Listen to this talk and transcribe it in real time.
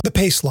The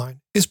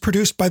Paceline is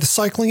produced by the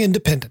Cycling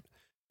Independent,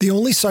 the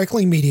only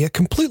cycling media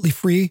completely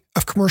free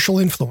of commercial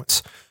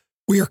influence.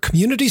 We are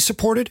community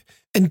supported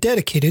and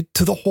dedicated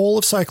to the whole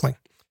of cycling.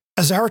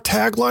 As our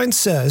tagline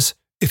says,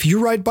 if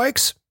you ride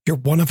bikes, you're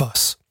one of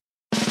us.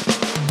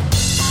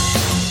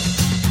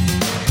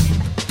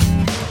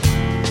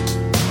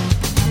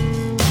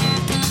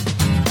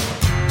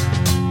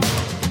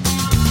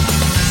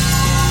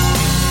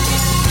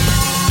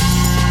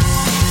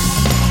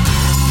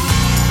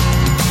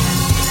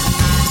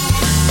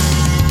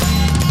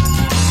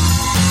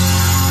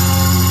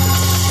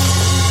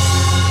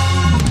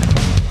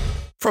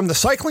 From the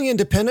Cycling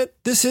Independent,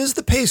 this is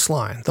The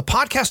Paceline, the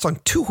podcast on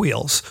two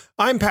wheels.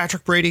 I'm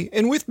Patrick Brady,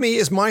 and with me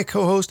is my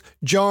co-host,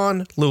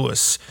 John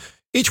Lewis.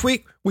 Each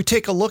week, we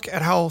take a look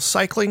at how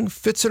cycling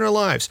fits in our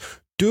lives.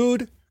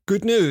 Dude,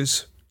 good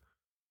news.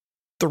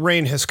 The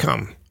rain has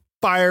come.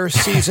 Fire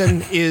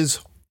season is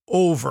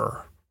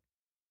over.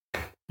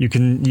 You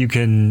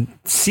can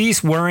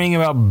cease worrying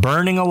about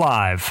burning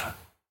alive,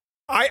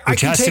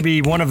 which has to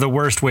be one of the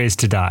worst ways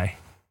to die.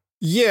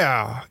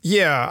 Yeah.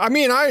 I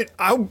mean,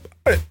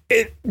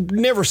 it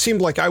never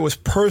seemed like I was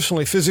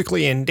personally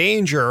physically in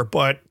danger,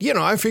 but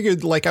I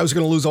figured like I was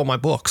going to lose all my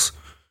books,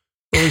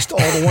 at least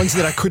all the ones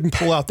that I couldn't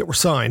pull out that were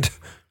signed.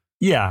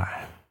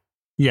 Yeah.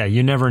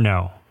 You never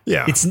know.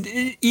 Yeah. It's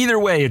either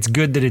way. It's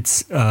good that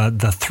it's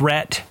the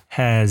threat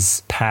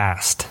has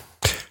passed.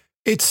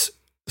 It's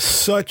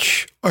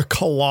such a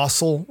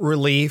colossal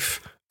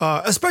relief.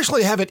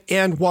 Especially have it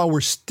end while we're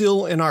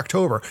still in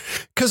October.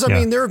 Because, I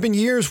mean, there have been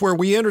years where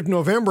we entered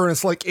November and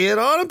it's like, it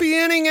ought to be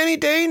ending any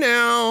day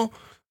now.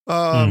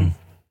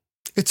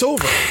 It's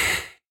over.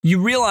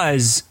 You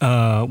realize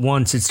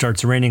once it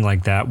starts raining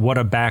like that, what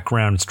a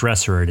background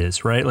stressor it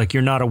is, right? Like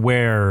you're not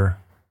aware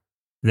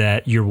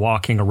that you're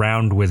walking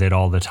around with it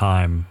all the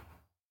time.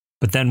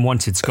 But then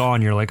once it's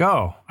gone, you're like,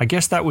 oh, I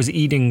guess that was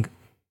eating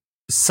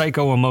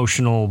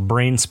psycho-emotional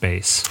brain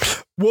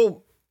space.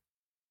 Well,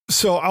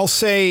 so I'll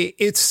say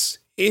it's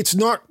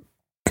not,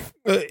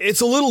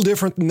 it's a little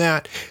different than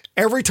that.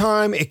 Every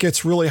time it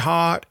gets really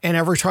hot and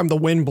every time the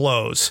wind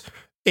blows,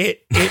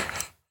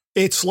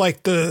 it's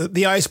like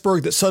the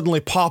iceberg that suddenly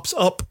pops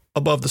up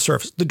above the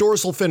surface, the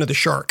dorsal fin of the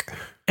shark.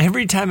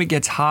 Every time it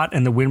gets hot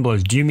and the wind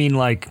blows, do you mean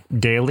like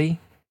daily?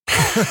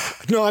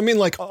 No, I mean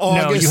like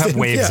August. No, you have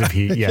waves of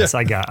heat. Yes,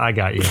 I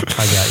got you.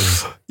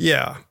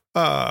 Yeah.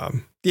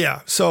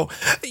 So,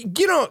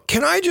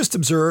 can I just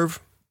observe?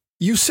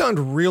 You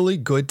sound really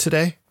good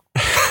today.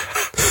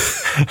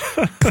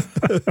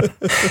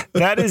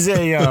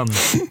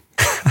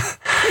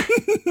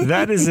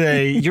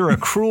 You're a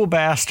cruel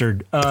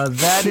bastard.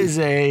 That is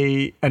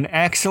an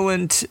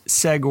excellent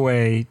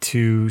segue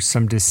to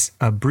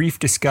a brief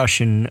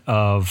discussion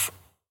of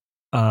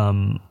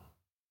my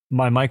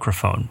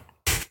microphone,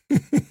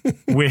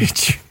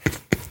 which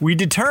we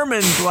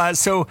determined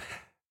last. So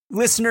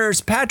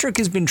listeners, Patrick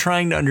has been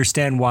trying to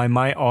understand why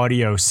my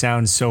audio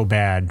sounds so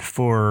bad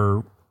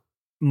for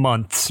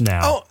months now.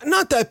 Oh,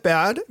 not that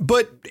bad,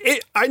 but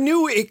I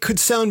knew it could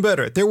sound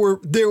better. There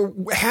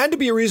had to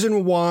be a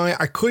reason why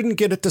I couldn't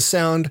get it to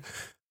sound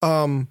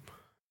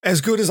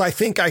as good as I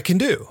think I can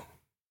do.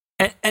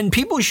 And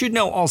people should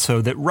know also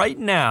that right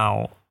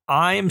now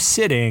I am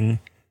sitting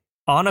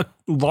on a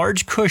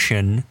large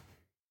cushion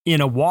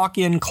in a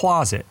walk-in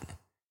closet.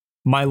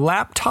 My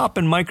laptop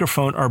and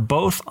microphone are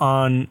both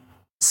on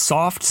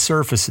soft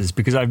surfaces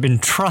because I've been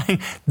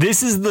trying.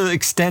 This is the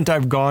extent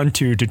I've gone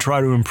to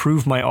try to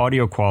improve my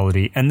audio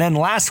quality. And then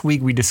last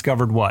week we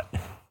discovered what?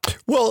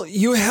 Well,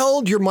 you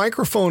held your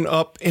microphone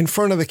up in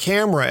front of the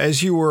camera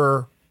as you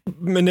were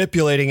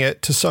manipulating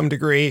it to some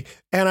degree.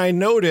 And I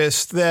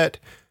noticed that,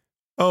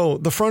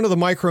 the front of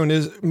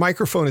the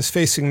microphone is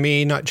facing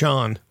me, not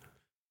John.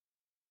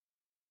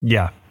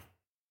 Yeah.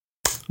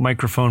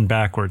 Microphone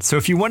backwards. So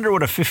if you wonder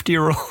what a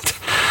 50-year-old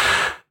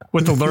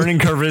what the learning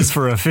curve is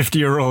for a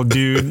 50-year-old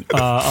dude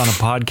on a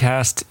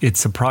podcast,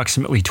 it's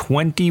approximately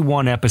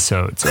 21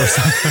 episodes or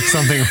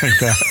something like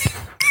that.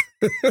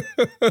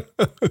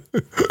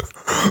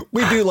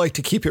 We do like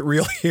to keep it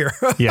real here.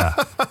 Yeah.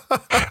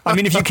 I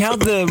mean, if you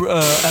count the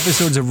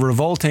episodes of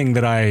Revolting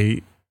that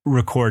I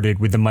recorded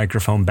with the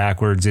microphone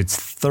backwards, it's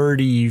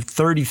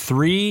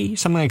 33,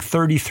 something like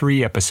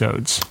 33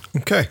 episodes.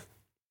 Okay.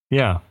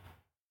 Yeah.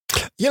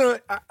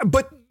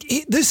 But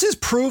this is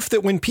proof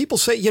that when people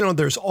say,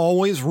 there's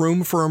always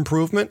room for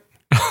improvement.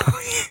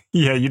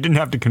 Yeah, you didn't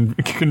have to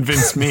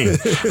convince me.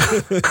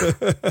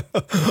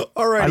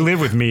 All right. I live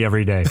with me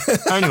every day.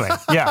 Anyway,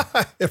 yeah.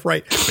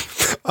 Right.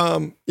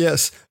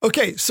 Yes.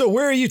 Okay, so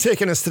where are you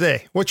taking us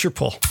today? What's your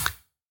pull?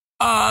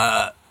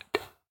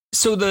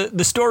 So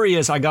the story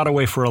is I got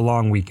away for a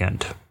long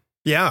weekend.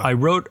 Yeah. I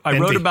wrote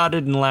about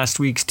it in last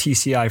week's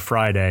TCI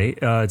Friday.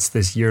 It's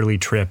this yearly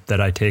trip that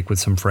I take with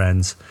some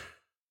friends.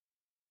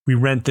 We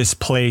rent this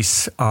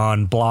place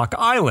on Block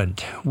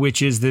Island,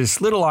 which is this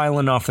little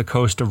island off the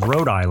coast of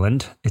Rhode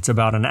Island. It's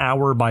about an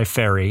hour by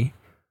ferry.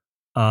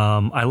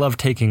 I love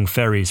taking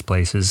ferries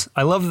places.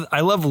 I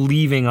love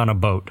leaving on a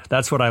boat.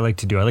 That's what I like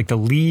to do. I like to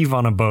leave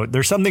on a boat.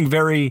 There's something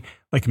very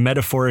like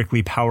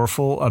metaphorically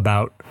powerful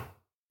about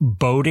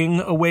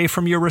boating away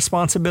from your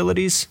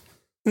responsibilities.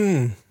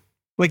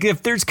 Like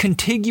if there's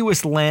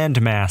contiguous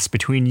landmass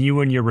between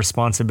you and your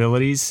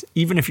responsibilities,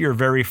 even if you're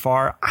very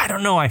far, I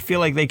don't know, I feel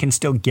like they can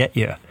still get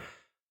you.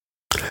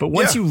 But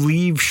once you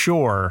leave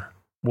shore,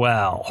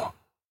 well,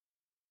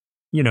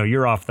 you know,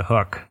 you're off the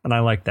hook. And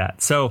I like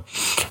that. So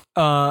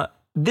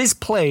this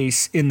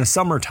place in the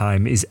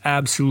summertime is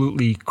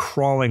absolutely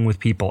crawling with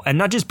people. And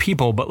not just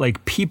people, but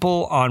like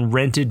people on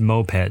rented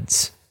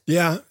mopeds.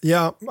 Yeah.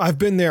 I've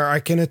been there. I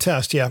can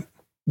attest. Yeah.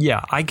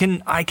 Yeah, I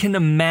can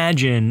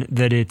imagine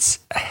that it's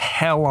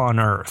hell on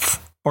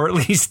earth, or at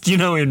least, you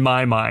know, in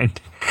my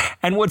mind.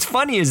 And what's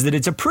funny is that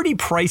it's a pretty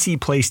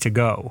pricey place to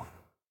go.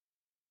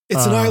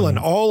 It's an island.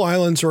 All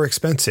islands are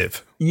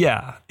expensive.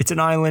 Yeah, it's an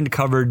island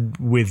covered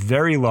with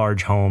very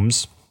large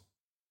homes.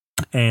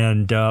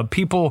 And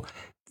people,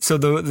 so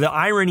the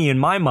irony in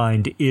my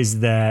mind is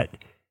that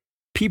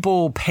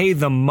people pay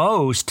the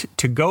most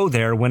to go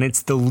there when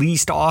it's the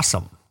least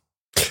awesome.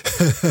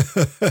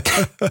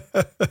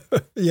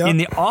 Yep. In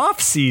the off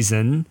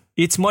season,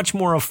 it's much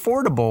more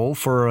affordable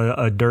for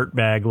a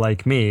dirtbag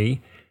like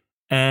me,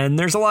 and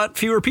there's a lot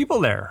fewer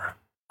people there.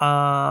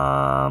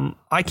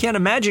 I can't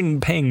imagine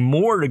paying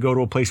more to go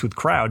to a place with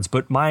crowds,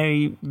 but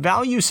my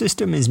value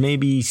system is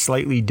maybe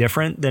slightly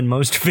different than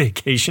most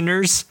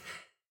vacationers.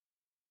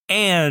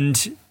 And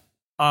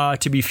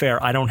to be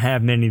fair, I don't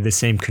have many of the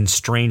same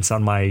constraints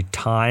on my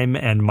time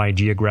and my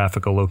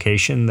geographical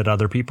location that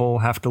other people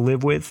have to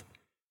live with.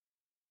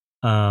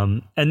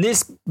 And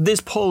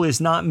this poll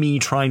is not me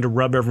trying to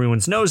rub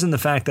everyone's nose in the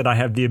fact that I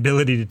have the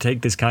ability to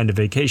take this kind of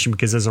vacation,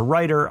 because as a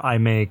writer, I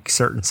make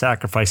certain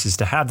sacrifices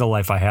to have the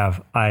life I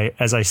have.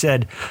 As I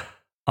said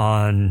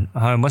on,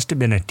 it must have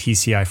been a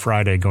TCI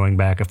Friday going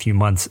back a few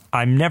months,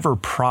 I'm never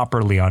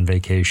properly on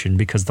vacation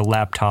because the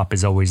laptop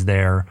is always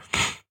there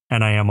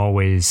and I am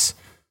always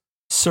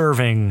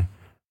serving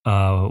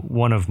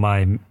one of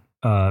my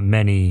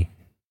many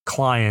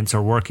clients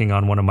or working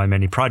on one of my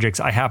many projects.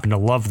 I happen to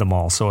love them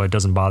all, so it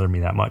doesn't bother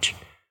me that much.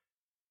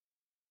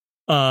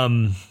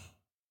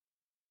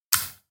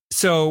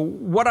 So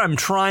what I'm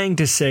trying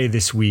to say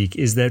this week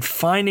is that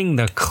finding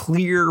the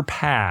clear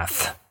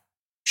path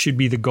should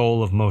be the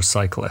goal of most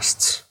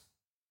cyclists.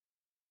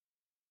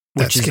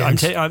 Which is,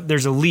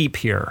 there's a leap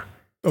here.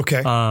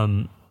 Okay.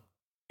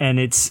 And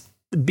it's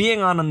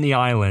being on the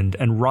island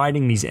and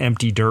riding these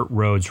empty dirt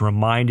roads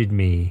reminded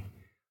me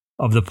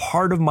of the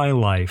part of my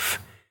life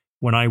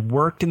when I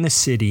worked in the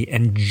city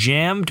and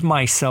jammed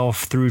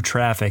myself through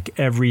traffic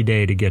every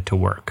day to get to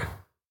work.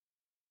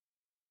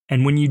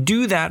 And when you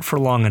do that for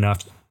long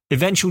enough,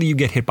 eventually you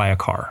get hit by a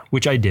car,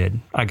 which I did.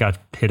 I got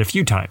hit a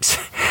few times.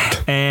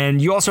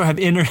 And you also have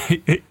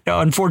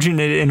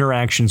unfortunate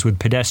interactions with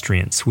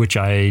pedestrians, which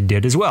I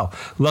did as well.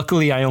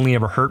 Luckily, I only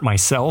ever hurt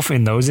myself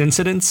in those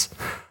incidents.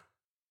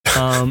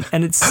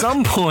 And at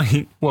some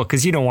point, well,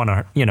 because you don't want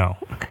to, you know,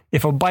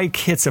 if a bike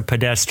hits a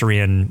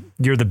pedestrian,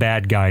 you're the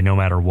bad guy no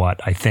matter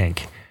what, I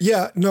think.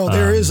 Yeah, no,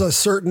 there is a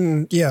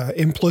certain,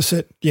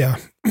 implicit, yeah.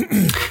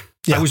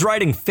 I was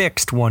riding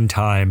fixed one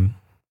time,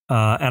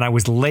 and I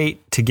was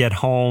late to get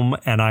home,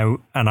 and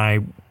I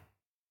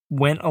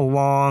went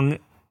along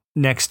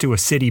next to a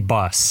city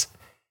bus,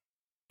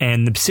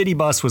 and the city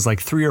bus was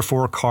like 3 or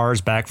 4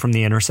 cars back from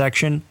the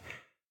intersection.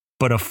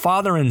 But a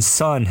father and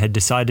son had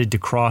decided to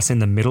cross in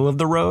the middle of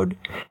the road,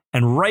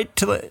 and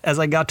right as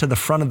I got to the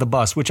front of the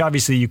bus, which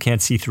obviously you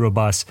can't see through a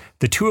bus,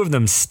 the two of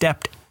them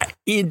stepped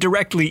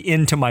directly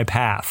into my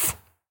path.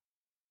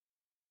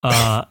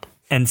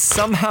 And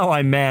somehow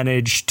I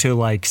managed to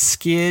like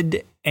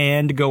skid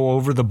and go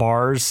over the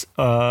bars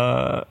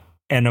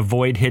and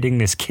avoid hitting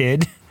this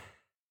kid.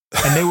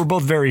 And they were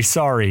both very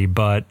sorry,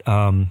 but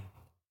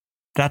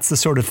that's the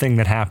sort of thing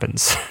that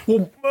happens.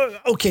 Well,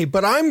 okay,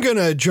 but I'm going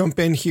to jump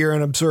in here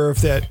and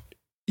observe that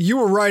you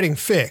were riding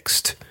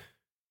fixed.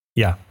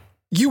 Yeah.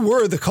 You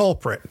were the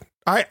culprit.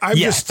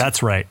 Yes,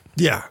 that's right.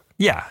 Yeah.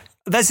 Yeah.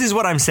 This is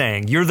what I'm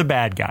saying. You're the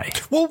bad guy.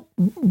 Well,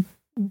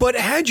 but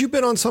had you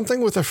been on something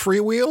with a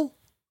freewheel,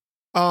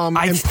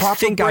 I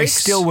think brakes, I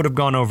still would have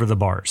gone over the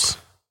bars.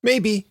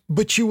 Maybe,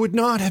 but you would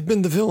not have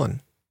been the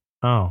villain.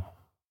 Oh.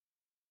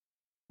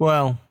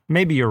 Well,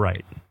 maybe you're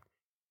right.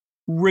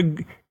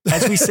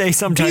 As we say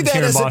sometimes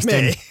here in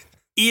Boston,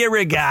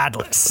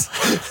 irregardless.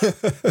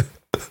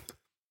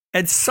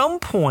 At some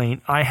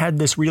point, I had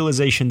this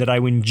realization that I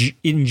would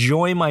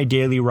enjoy my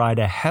daily ride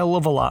a hell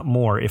of a lot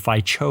more if I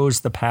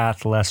chose the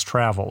path less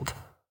traveled.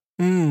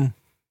 It's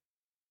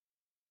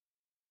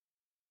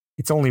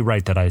only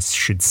right that I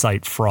should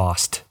cite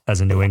Frost as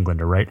a New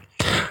Englander, right?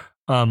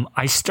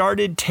 I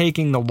started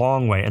taking the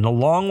long way, and the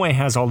long way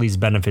has all these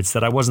benefits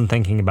that I wasn't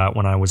thinking about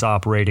when I was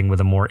operating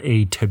with a more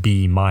A to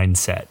B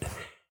mindset.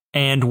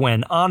 And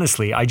when,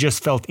 honestly, I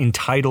just felt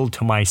entitled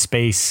to my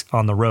space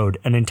on the road.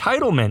 An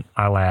entitlement,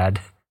 I'll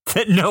add,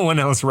 that no one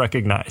else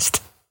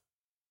recognized.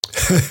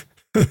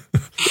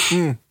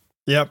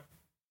 Yep.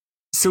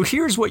 So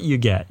here's what you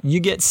get.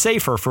 You get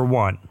safer, for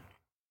one.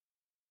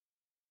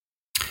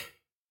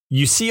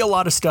 You see a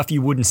lot of stuff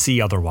you wouldn't see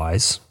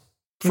otherwise.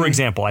 For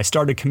example, I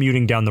started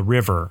commuting down the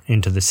river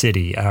into the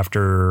city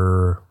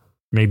after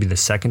maybe the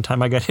second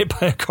time I got hit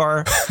by a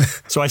car.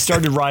 So I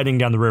started riding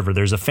down the river.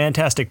 There's a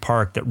fantastic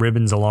park that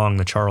ribbons along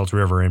the Charles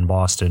River in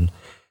Boston.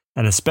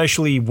 And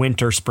especially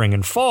winter, spring,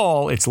 and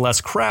fall, it's less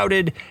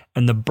crowded,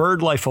 and the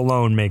bird life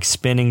alone makes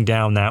spinning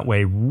down that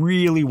way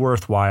really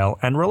worthwhile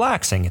and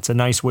relaxing. It's a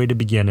nice way to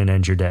begin and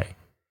end your day.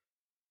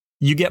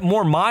 You get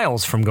more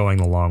miles from going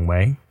the long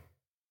way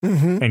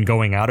and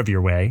going out of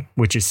your way,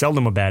 which is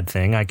seldom a bad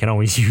thing. I can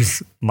always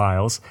use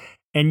miles.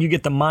 And you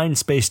get the mind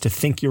space to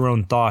think your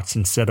own thoughts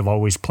instead of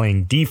always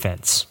playing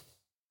defense.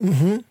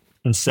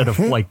 Instead of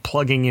like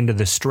plugging into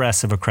the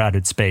stress of a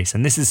crowded space.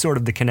 And this is sort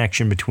of the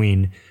connection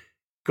between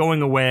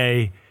going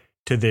away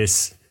to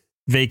this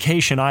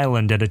vacation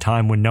island at a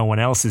time when no one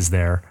else is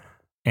there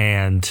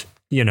and,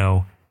 you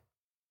know,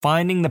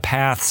 finding the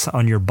paths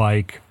on your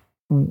bike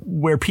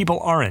where people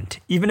aren't,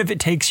 even if it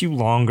takes you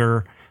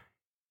longer,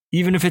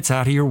 even if it's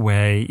out of your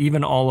way,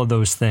 even all of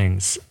those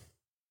things.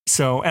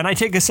 So, and I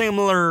take a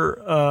similar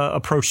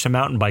approach to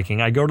mountain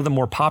biking. I go to the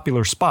more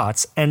popular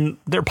spots, and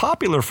they're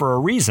popular for a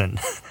reason.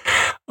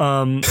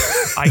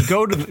 I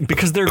go to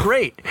because they're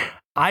great.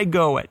 I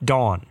go at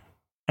dawn.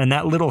 And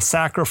that little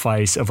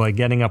sacrifice of like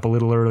getting up a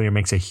little earlier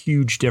makes a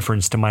huge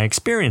difference to my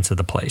experience of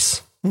the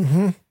place.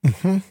 None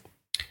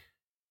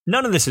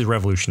of this is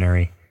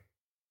revolutionary.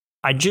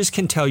 I just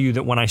can tell you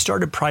that when I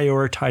started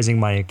prioritizing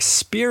my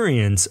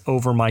experience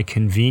over my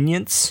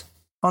convenience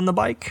on the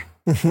bike,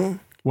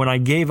 when I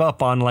gave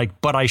up on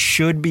like, but I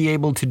should be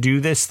able to do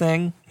this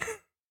thing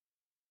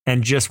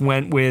and just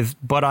went with,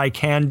 but I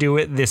can do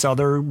it this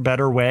other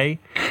better way,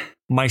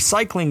 my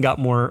cycling got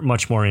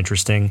much more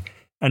interesting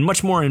and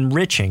much more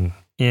enriching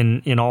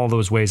in all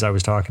those ways I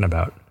was talking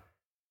about.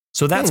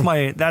 So that's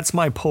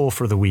my pull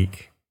for the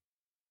week.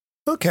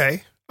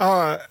 Okay.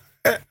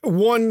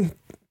 One,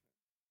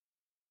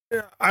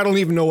 I don't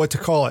even know what to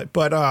call it,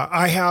 but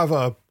I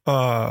have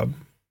an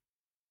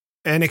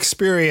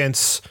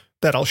experience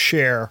that I'll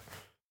share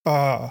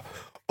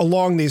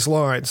along these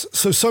lines.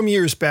 So some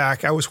years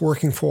back, I was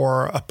working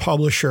for a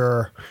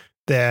publisher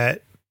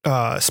that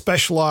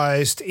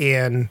specialized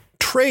in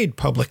trade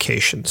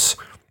publications.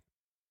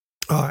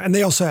 And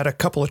they also had a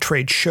couple of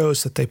trade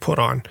shows that they put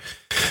on.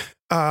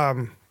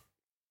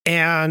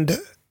 And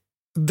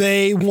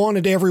they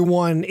wanted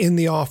everyone in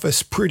the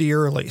office pretty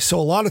early. So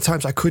a lot of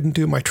times I couldn't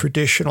do my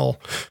traditional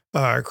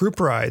group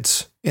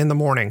rides in the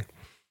morning.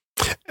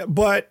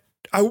 But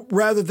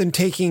rather than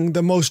taking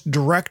the most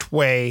direct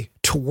way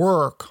to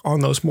work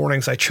on those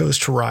mornings I chose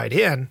to ride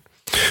in,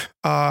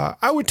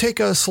 I would take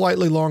a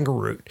slightly longer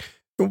route.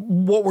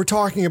 What we're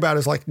talking about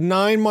is like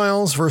 9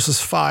 miles versus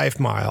 5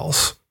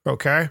 miles.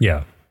 Okay.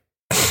 Yeah.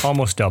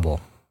 Almost double.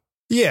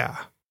 Yeah.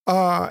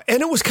 And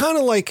it was kind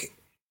of like,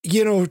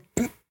 you know,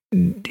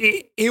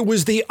 it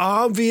was the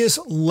obvious,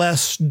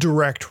 less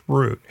direct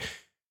route.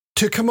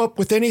 To come up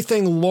with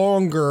anything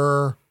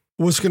longer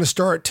was going to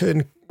start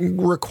to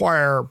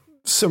require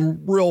some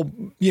real,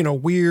 you know,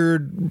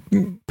 weird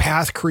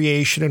path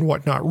creation and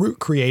whatnot, route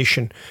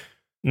creation.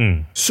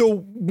 So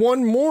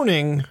one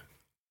morning,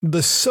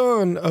 the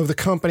son of the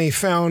company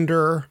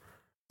founder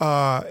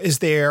is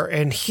there,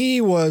 and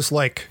he was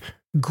like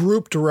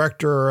group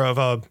director of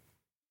a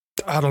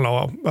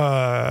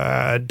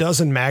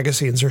dozen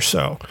magazines or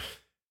so.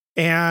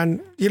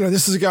 And, you know,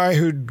 this is a guy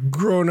who'd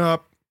grown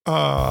up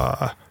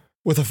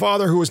with a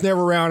father who was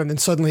never around, and then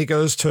suddenly he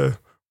goes to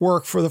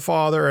work for the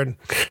father, and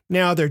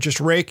now they're just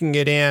raking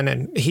it in,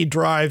 and he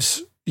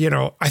drives, you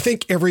know, I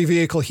think every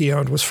vehicle he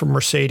owned was from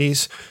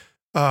Mercedes.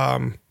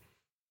 And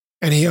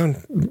he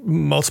owned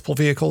multiple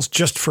vehicles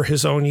just for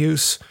his own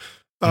use.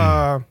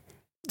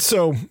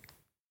 So,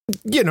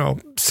 you know,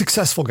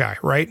 successful guy,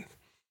 right?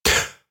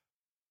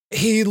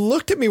 He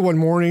looked at me one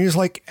morning. He's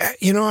like,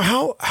 you know,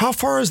 how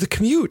far is the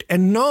commute?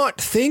 And not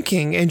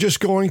thinking and just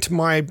going to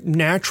my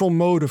natural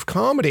mode of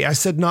comedy, I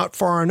said, not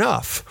far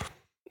enough.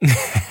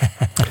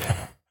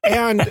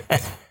 And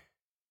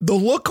the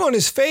look on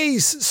his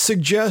face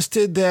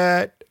suggested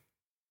that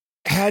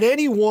had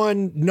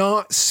anyone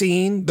not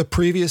seen the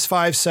previous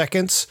 5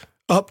 seconds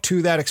up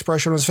to that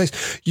expression on his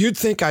face, you'd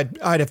think I'd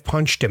have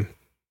punched him.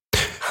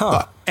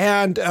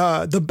 And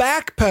the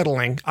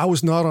backpedaling, I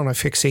was not on a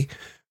fixie.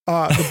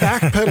 The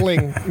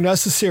backpedaling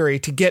necessary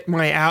to get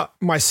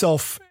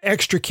myself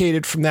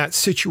extricated from that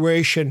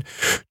situation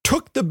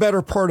took the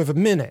better part of a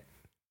minute.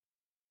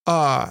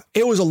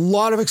 It was a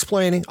lot of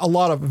explaining, a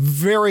lot of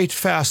very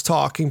fast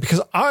talking,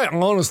 because I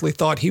honestly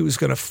thought he was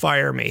going to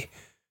fire me.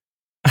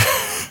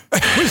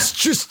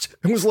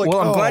 It was like, well,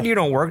 I'm glad you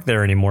don't work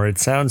there anymore. It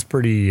sounds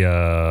pretty,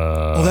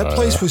 Oh, that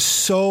place was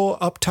so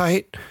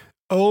uptight.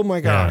 Oh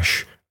my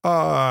gosh.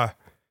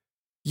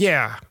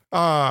 Yeah.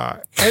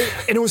 And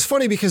it was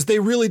funny because they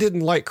really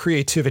didn't like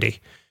creativity.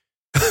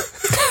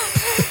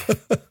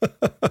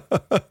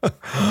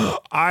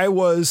 I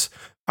was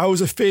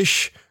a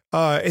fish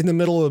in the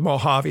middle of the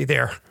Mojave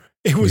there.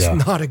 It was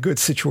not a good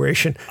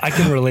situation. I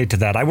can relate to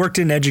that. I worked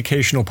in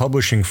educational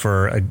publishing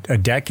for a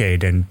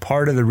decade, and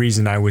part of the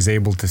reason I was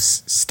able to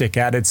stick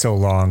at it so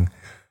long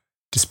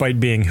despite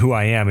being who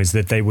I am, is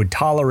that they would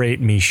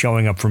tolerate me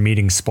showing up for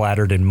meetings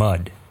splattered in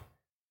mud.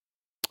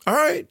 All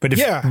right. But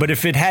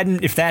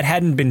if that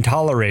hadn't been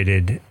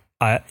tolerated,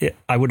 I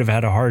would have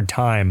had a hard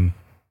time,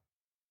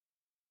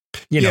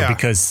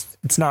 because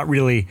it's not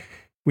really,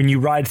 when you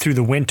ride through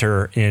the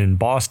winter in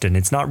Boston,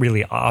 it's not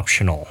really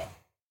optional.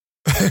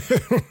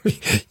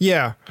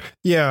 Yeah.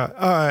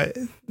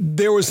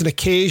 There was an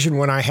occasion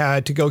when I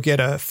had to go get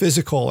a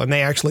physical, and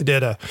they actually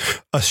did a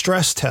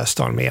stress test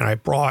on me, and I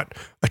brought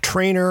a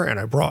trainer and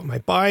I brought my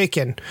bike,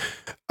 and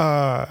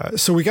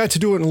so we got to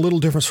do it in a little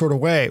different sort of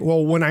way.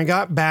 Well, when I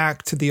got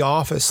back to the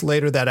office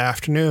later that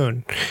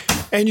afternoon,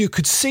 and you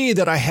could see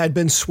that I had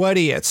been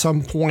sweaty at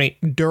some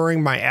point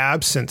during my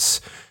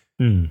absence,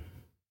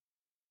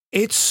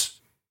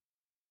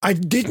 I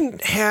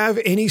didn't have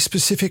any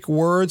specific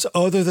words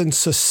other than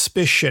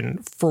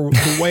suspicion for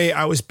the way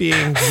I was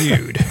being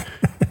viewed.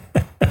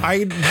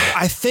 I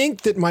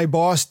think that my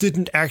boss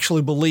didn't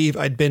actually believe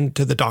I'd been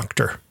to the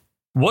doctor.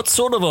 What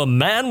sort of a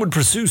man would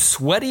pursue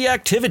sweaty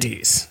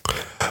activities?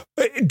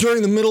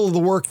 During the middle of the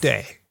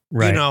workday.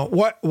 Right.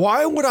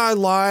 Why would I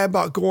lie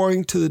about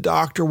going to the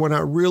doctor when I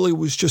really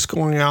was just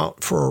going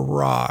out for a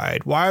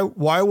ride?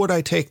 Why would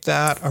I take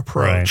that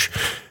approach?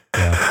 Right.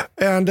 Yeah.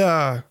 And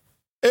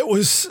it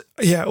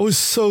was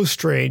so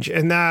strange.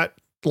 And that,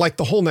 like,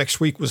 the whole next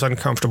week was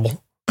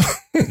uncomfortable.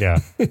 Yeah.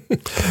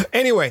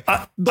 Anyway,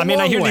 I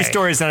hear these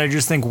stories and I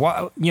just think,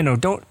 wow,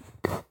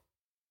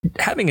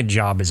 having a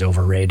job is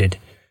overrated.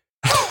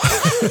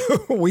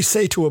 We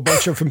say to a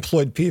bunch of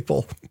employed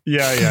people.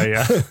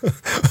 Yeah.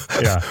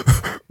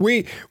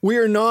 We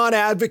are not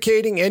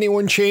advocating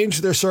anyone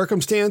change their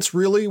circumstance.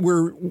 Really,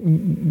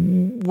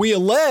 we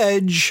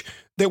allege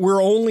that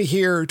we're only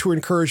here to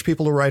encourage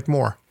people to write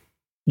more.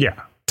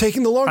 Yeah.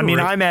 Taking the longer route.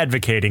 I'm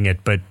advocating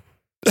it, but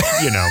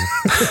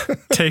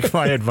take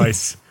my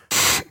advice.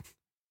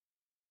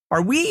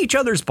 Are we each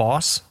other's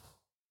boss?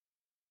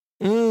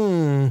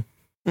 We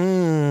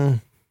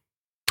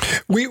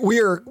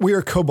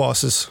are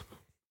co-bosses.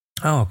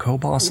 Oh,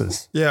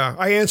 co-bosses. Yeah,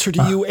 I answer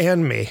to you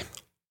and me.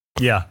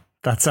 Yeah,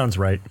 that sounds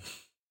right.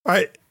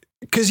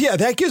 Because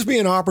that gives me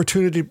an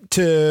opportunity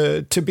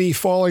to be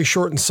falling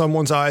short in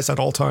someone's eyes at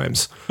all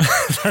times.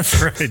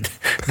 That's right.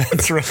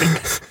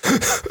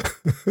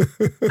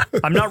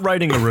 I'm not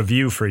writing a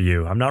review for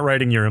you. I'm not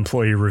writing your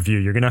employee review.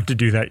 You're going to have to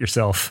do that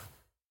yourself.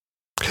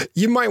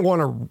 You might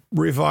want to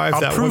revive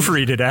that. I'll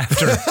proofread it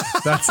after.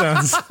 That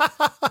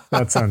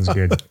sounds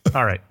good.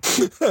 All right.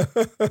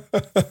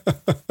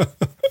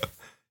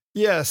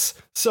 Yes.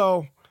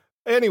 So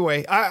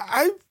anyway,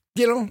 I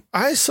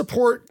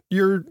support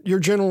your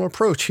general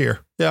approach here.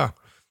 Yeah.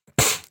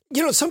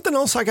 Something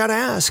else I got to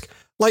ask,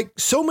 like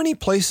so many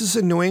places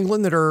in New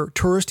England that are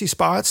touristy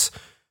spots,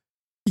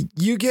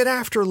 you get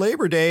after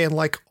Labor Day and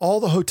like all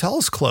the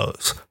hotels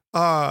close.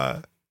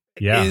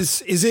 Yeah.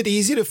 Is it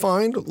easy to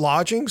find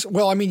lodgings?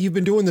 Well, I mean, you've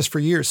been doing this for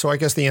years, so I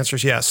guess the answer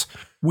is yes.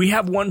 We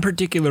have one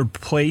particular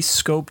place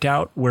scoped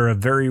out where a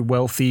very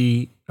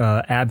wealthy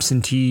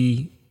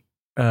absentee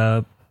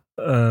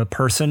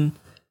person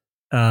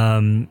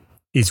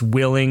is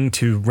willing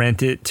to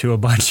rent it to a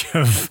bunch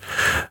of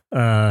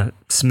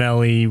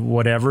smelly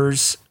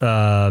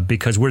whatevers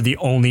because we're the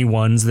only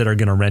ones that are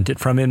going to rent it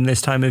from him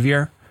this time of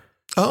year.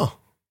 Oh.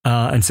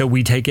 And so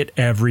we take it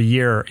every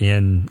year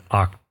in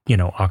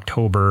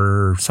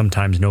October,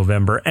 sometimes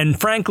November. And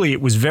frankly,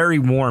 it was very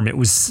warm. It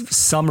was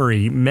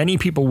summery. Many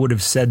people would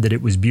have said that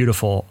it was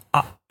beautiful.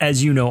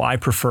 As you know, I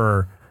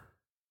prefer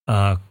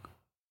a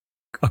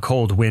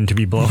cold wind to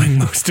be blowing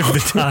most of the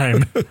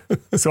time.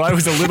 So I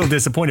was a little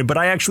disappointed, but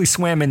I actually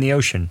swam in the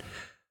ocean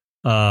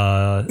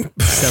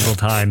several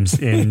times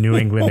in New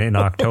England in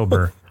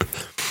October.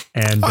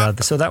 And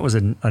so that was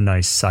a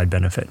nice side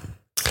benefit.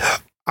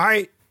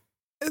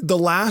 The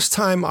last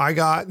time I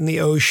got in the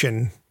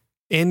ocean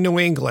in New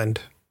England,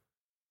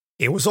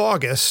 it was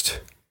August,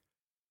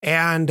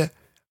 and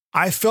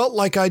I felt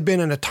like I'd been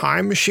in a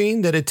time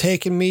machine that had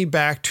taken me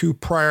back to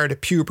prior to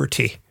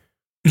puberty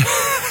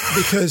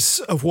because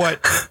of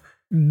what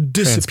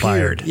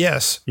disappeared. Transpired.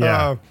 Yes.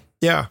 Yeah.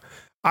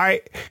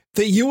 That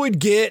you would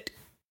get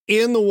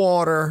in the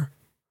water,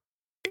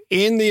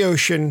 in the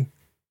ocean,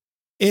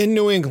 in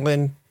New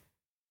England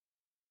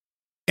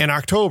in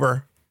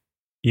October.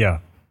 Yeah.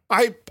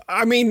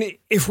 I mean,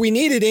 if we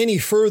needed any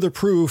further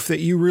proof that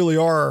you really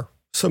are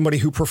somebody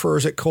who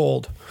prefers it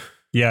cold.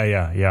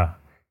 Yeah.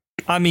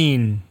 I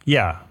mean,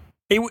 yeah,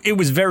 it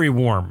was very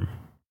warm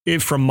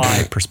from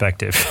my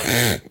perspective.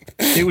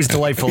 It was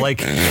delightful.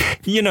 Like,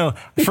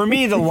 for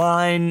me, the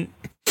line,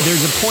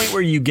 there's a point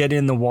where you get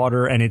in the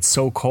water and it's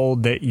so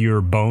cold that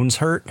your bones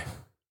hurt.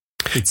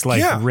 It's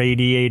like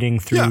radiating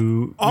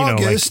through,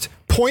 August,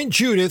 Point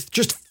Judith,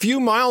 just a few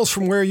miles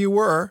from where you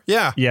were.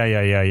 Yeah.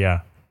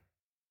 Yeah.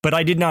 But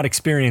I did not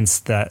experience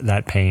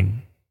that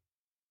pain.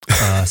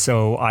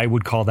 So I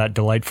would call that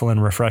delightful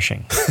and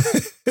refreshing.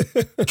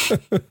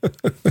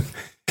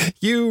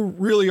 You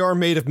really are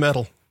made of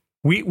metal.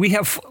 We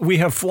have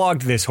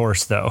flogged this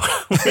horse, though.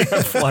 We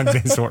have flogged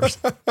this horse.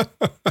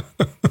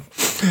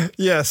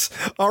 Yes.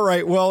 All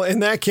right. Well, in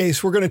that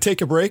case, we're going to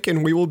take a break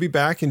and we will be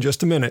back in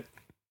just a minute.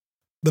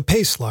 The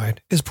Paceline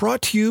is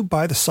brought to you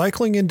by the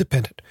Cycling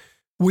Independent.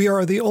 We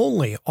are the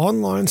only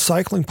online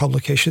cycling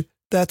publication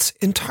that's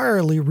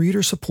entirely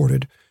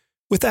reader-supported,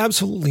 with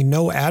absolutely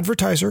no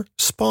advertiser,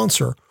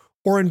 sponsor,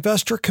 or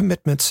investor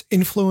commitments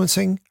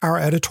influencing our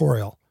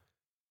editorial.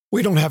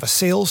 We don't have a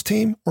sales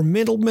team or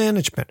middle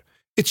management.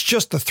 It's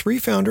just the three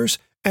founders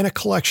and a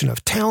collection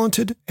of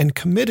talented and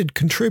committed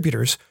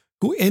contributors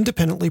who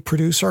independently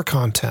produce our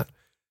content.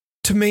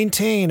 To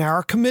maintain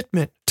our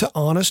commitment to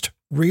honest,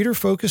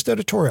 reader-focused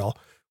editorial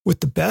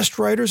with the best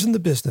writers in the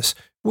business,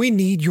 we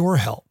need your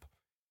help.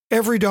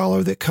 Every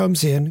dollar that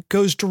comes in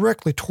goes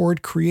directly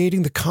toward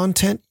creating the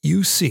content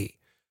you see.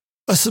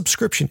 A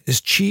subscription is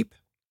cheap,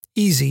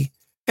 easy,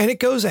 and it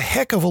goes a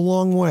heck of a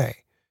long way.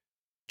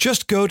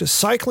 Just go to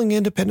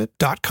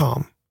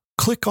cyclingindependent.com,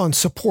 click on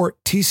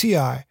Support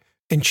TCI,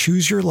 and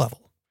choose your level.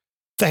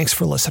 Thanks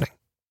for listening.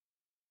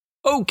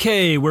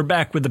 Okay, we're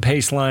back with the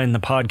Paceline, the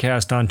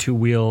podcast on two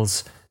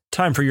wheels.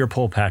 Time for your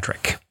poll,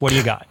 Patrick. What do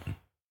you got?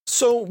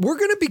 So we're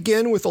going to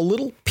begin with a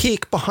little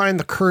peek behind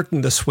the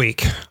curtain this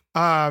week.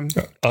 And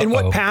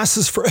what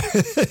passes for...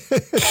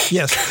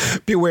 Yes,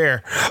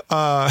 beware.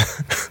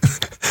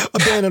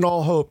 Abandon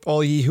all hope,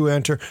 all ye who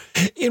enter.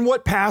 In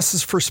what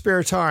passes for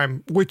spare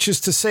time, which is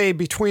to say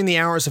between the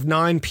hours of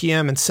 9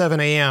 p.m. and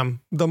 7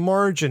 a.m., the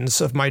margins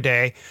of my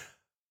day,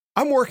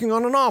 I'm working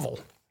on a novel.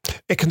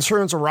 It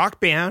concerns a rock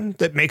band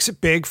that makes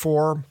it big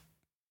for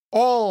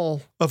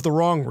all of the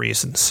wrong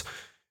reasons.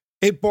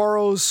 It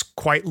borrows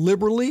quite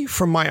liberally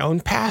from my own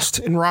past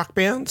in rock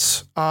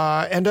bands.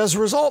 And as a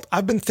result,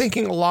 I've been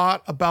thinking a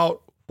lot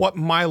about what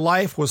my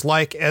life was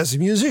like as a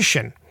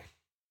musician.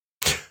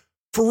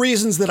 For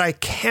reasons that I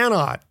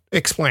cannot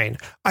explain,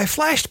 I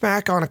flashed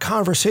back on a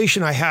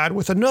conversation I had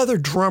with another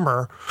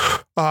drummer,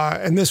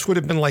 and this would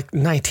have been like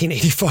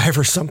 1985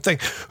 or something,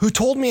 who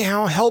told me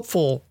how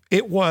helpful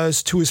it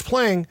was to his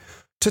playing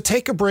to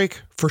take a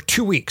break for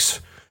 2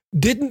 weeks.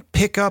 Didn't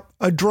pick up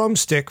a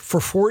drumstick for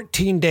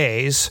 14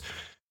 days.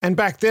 And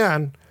back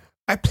then,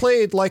 I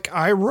played like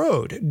I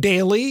rode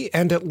daily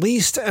and at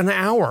least an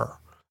hour.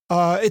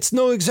 It's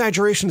no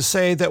exaggeration to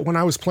say that when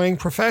I was playing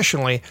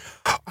professionally,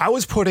 I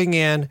was putting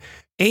in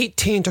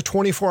 18 to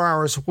 24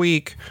 hours a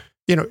week,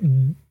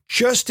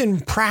 just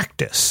in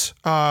practice.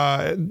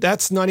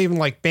 That's not even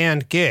like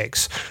band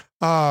gigs.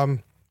 So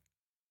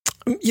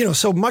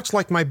much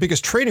like my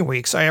biggest training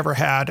weeks I ever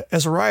had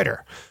as a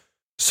writer.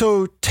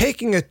 So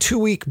taking a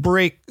 2-week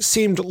break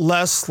seemed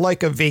less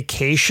like a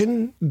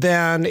vacation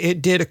than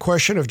it did a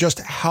question of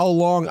just how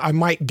long I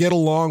might get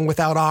along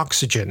without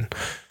oxygen.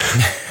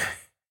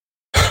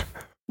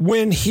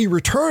 When he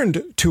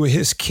returned to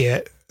his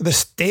kit, the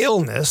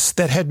staleness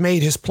that had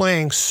made his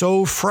playing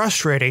so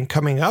frustrating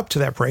coming up to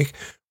that break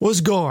was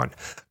gone.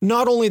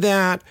 Not only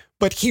that,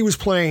 but he was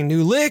playing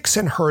new licks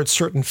and heard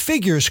certain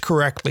figures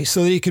correctly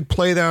so that he could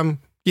play them,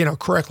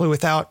 correctly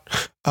without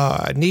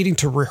needing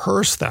to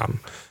rehearse them.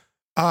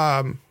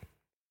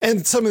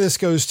 And some of this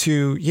goes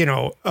to,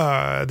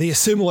 the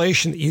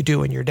assimilation that you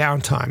do in your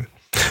downtime.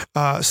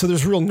 So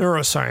there's real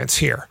neuroscience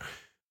here.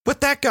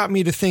 But that got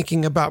me to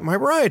thinking about my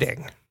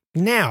writing.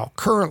 Now,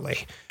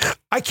 currently,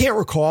 I can't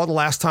recall the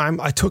last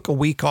time I took a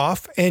week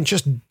off and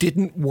just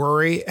didn't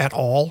worry at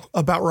all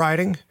about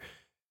writing.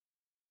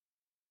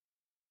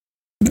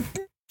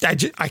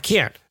 I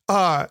can't.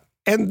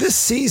 And this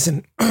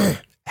season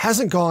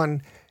hasn't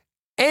gone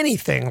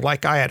anything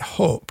like I had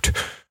hoped.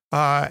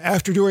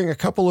 After doing a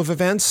couple of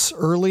events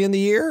early in the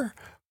year,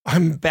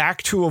 I'm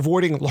back to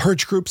avoiding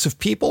large groups of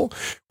people,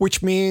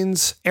 which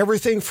means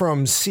everything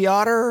from sea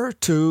otter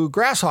to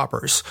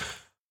grasshoppers.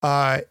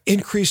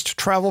 Increased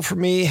travel for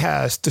me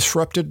has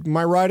disrupted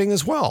my writing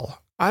as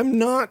well. I'm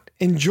not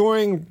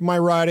enjoying my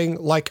writing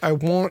like I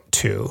want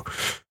to.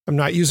 I'm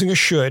not using a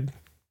should.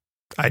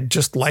 I'd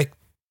just like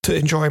to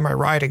enjoy my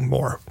writing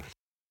more.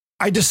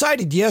 I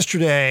decided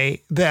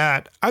yesterday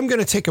that I'm going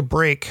to take a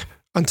break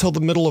until the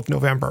middle of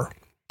November.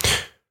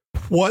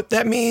 What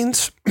that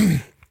means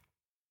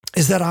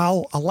is that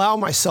I'll allow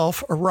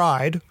myself a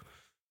ride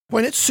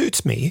when it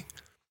suits me,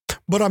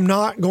 but I'm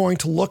not going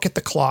to look at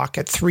the clock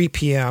at 3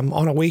 p.m.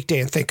 on a weekday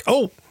and think,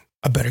 oh,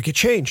 I better get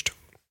changed.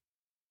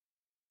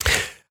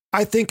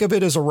 I think of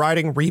it as a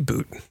writing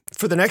reboot.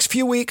 For the next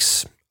few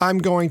weeks, I'm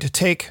going to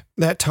take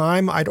that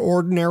time I'd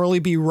ordinarily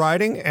be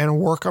writing and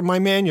work on my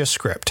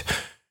manuscript.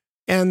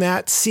 And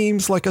that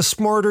seems like a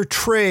smarter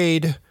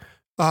trade,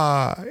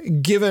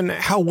 given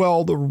how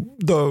well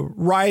the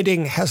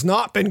writing has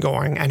not been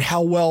going and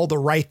how well the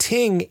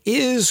writing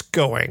is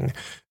going.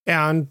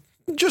 And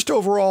just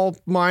overall,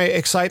 my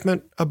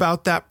excitement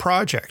about that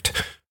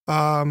project.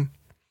 What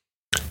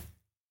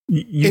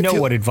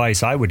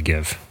advice I would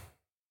give?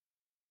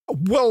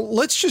 Well,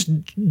 let's just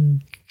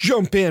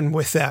jump in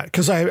with that,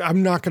 because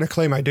I'm not going to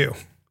claim I do.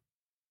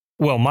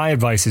 Well, my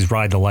advice is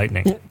ride the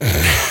lightning.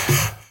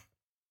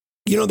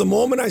 The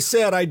moment I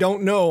said I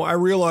don't know, I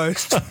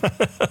realized.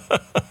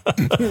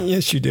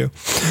 Yes, you do.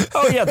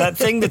 Oh, yeah, that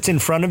thing that's in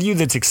front of you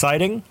that's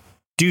exciting,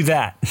 do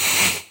that.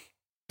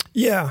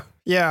 Yeah.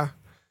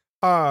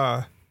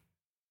 Yeah,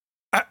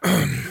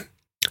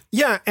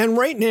 and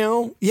right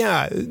now,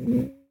 yeah,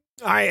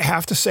 I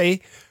have to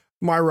say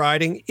my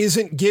writing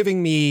isn't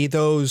giving me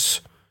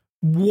those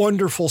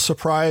wonderful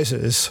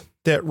surprises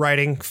that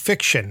writing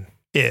fiction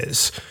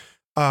is.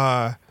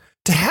 To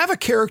have a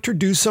character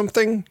do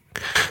something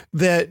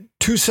that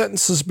 2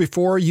 sentences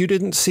before you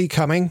didn't see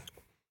coming,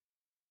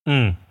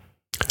 it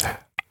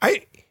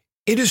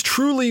is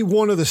truly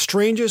one of the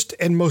strangest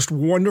and most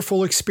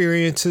wonderful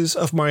experiences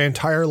of my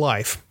entire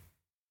life.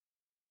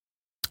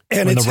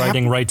 And when the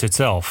writing writes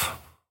itself.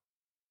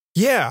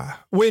 Yeah.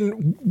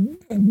 When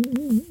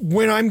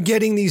I'm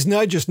getting these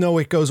nudges, no,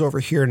 it goes over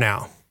here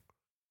now.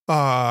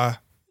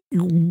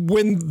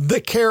 When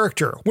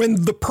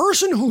the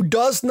person who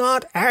does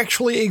not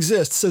actually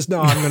exist says,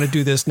 no, I'm going to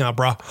do this now,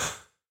 bro.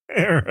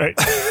 Right.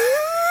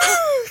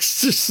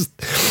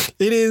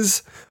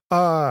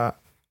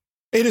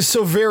 It is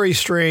so very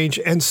strange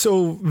and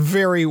so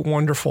very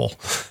wonderful.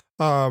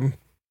 And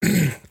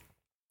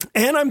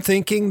I'm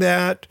thinking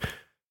that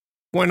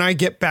when I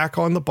get back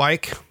on the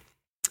bike,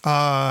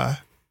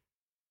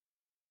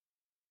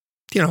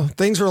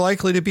 things are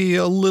likely to be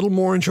a little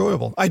more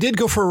enjoyable. I did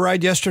go for a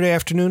ride yesterday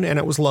afternoon and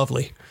it was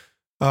lovely.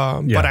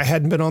 But I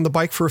hadn't been on the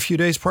bike for a few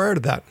days prior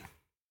to that.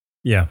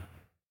 Yeah.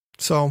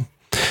 So,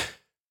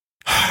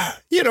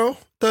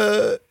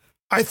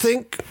 I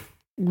think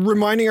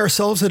reminding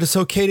ourselves that it's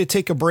okay to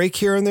take a break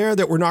here and there,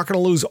 that we're not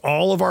going to lose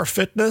all of our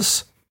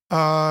fitness.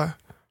 I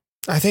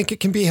think it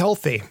can be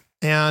healthy.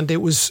 And it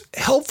was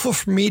helpful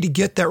for me to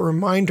get that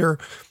reminder,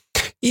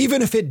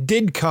 even if it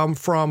did come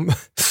from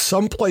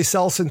someplace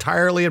else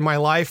entirely in my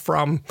life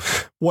from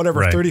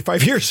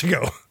 35 years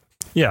ago.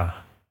 Yeah.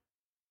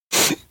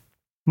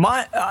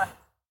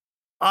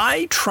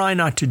 I try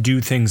not to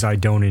do things I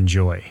don't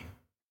enjoy.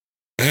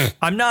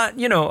 I'm not,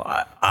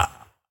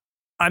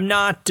 I'm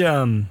not,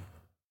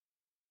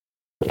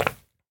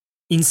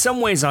 in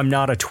some ways I'm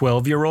not a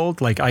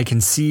 12-year-old. Like I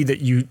can see that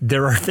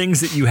there are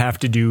things that you have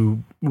to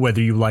do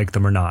whether you like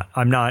them or not.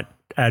 I'm not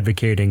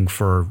advocating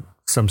for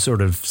some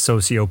sort of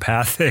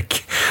sociopathic,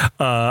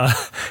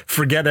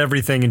 forget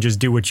everything and just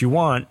do what you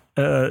want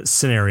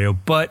scenario.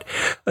 But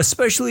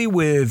especially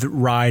with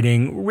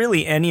riding,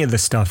 really any of the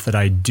stuff that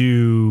I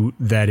do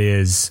that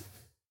is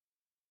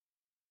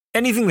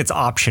anything that's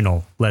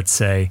optional, let's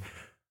say,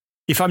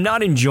 if I'm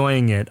not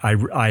enjoying it, I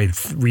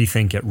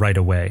rethink it right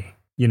away.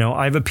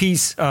 I have a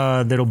piece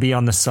that'll be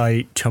on the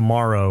site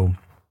tomorrow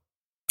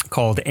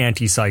called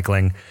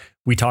Anti-Cycling.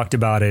 We talked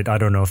about it, I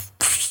don't know,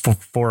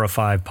 4 or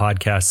 5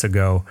 podcasts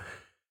ago.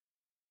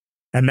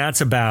 And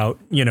that's about,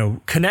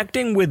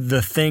 connecting with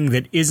the thing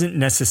that isn't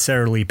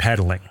necessarily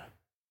pedaling.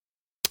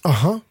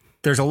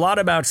 There's a lot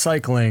about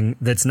cycling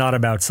that's not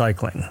about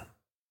cycling.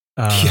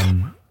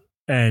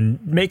 And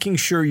making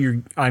sure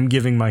I'm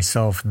giving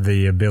myself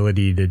the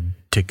ability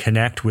to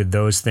connect with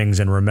those things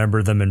and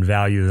remember them and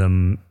value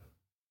them,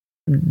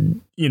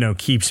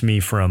 keeps me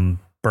from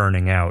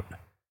burning out.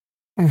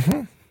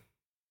 Mm-hmm.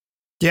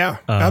 Yeah,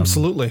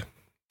 absolutely.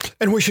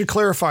 And we should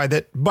clarify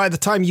that by the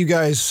time you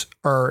guys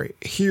are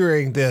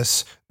hearing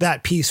this,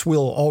 that piece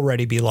will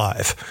already be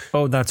live.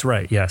 Oh, that's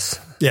right. Yes.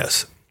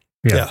 Yes.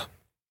 Yeah.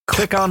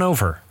 Click on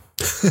over.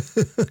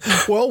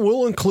 Well,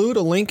 we'll include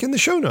a link in the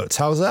show notes.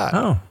 How's that?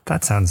 Oh,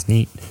 that sounds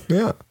neat.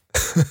 Yeah.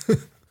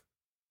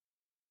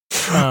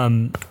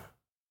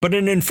 But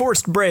an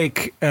enforced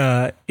break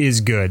is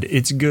good.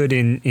 It's good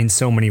in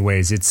so many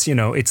ways. It's,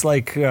 it's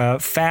like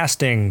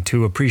fasting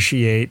to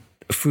appreciate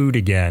food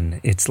again.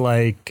 It's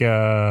like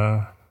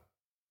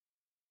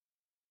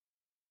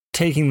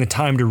taking the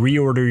time to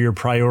reorder your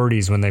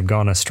priorities when they've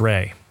gone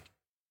astray.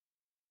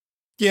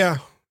 Yeah.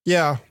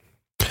 Yeah.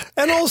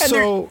 And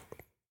also,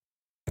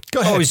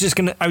 go ahead. I was just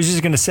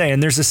gonna say,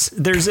 and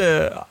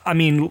I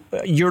mean,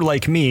 you're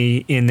like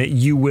me in that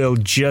you will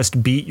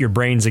just beat your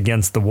brains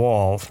against the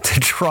wall to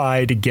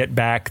try to get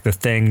back the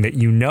thing that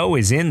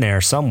is in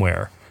there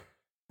somewhere,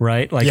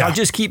 right? Like, I'll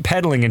just keep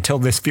pedaling until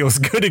this feels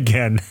good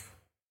again.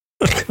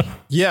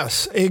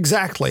 Yes,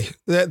 exactly.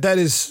 That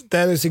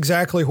is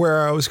exactly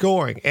where I was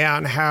going,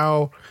 and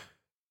how,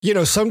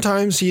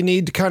 sometimes you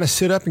need to kind of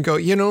sit up and go,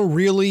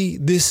 really,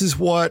 this is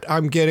what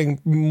I'm getting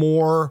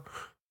more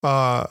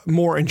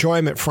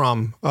enjoyment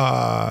from.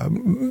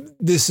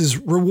 This is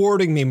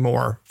rewarding me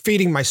more,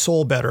 feeding my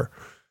soul better.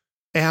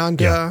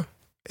 And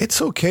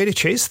it's okay to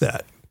chase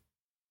that.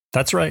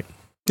 That's right.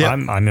 Yeah.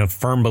 I'm a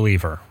firm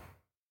believer.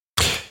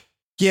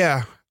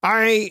 Yeah.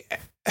 I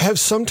have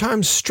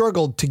sometimes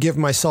struggled to give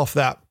myself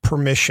that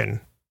permission.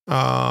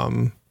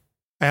 And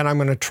I'm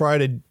going to try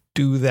to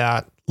do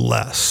that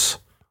less.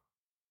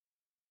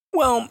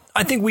 Well,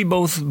 I think we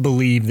both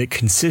believe that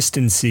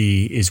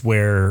consistency is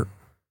where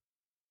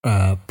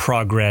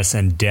progress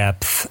and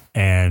depth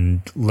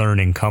and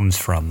learning comes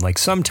from. Like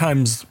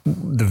sometimes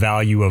the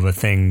value of a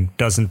thing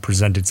doesn't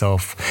present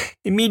itself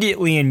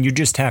immediately, and you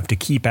just have to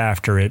keep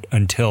after it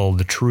until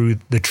the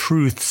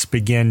truths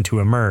begin to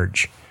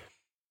emerge.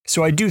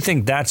 So I do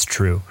think that's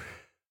true.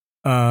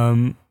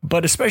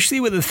 But especially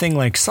with a thing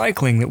like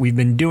cycling that we've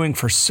been doing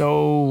for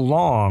so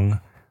long,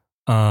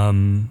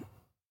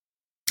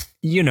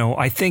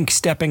 I think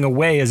stepping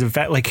away is a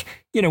fact. Like,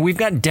 we've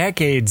got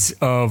decades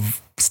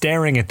of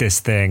staring at this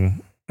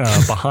thing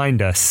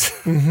behind us.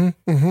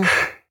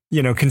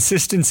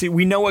 Consistency.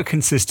 We know what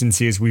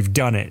consistency is. We've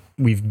done it.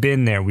 We've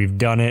been there. We've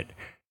done it.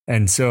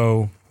 And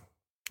so,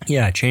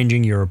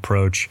 changing your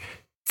approach,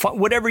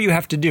 whatever you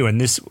have to do. And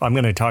this, I'm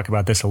going to talk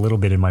about this a little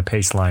bit in my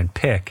Paceline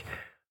pick.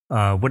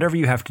 Whatever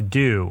you have to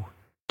do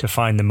to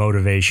find the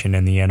motivation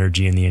and the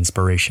energy and the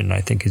inspiration,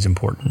 I think is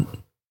important.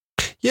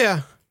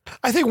 Yeah.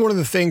 I think one of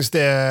the things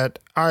that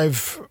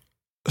I've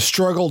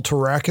struggled to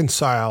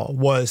reconcile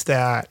was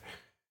that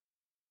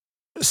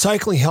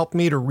cycling helped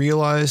me to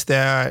realize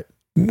that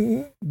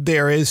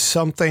there is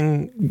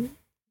something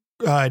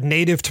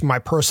native to my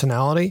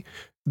personality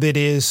that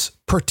is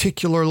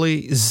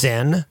particularly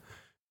zen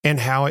in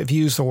how it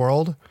views the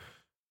world.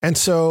 And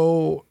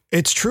so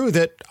it's true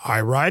that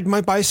I ride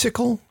my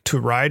bicycle to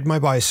ride my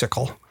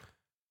bicycle.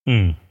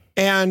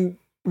 And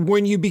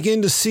when you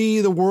begin to see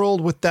the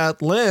world with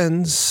that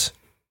lens,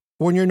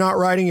 when you're not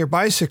riding your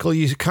bicycle,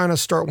 you kind of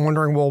start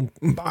wondering, well,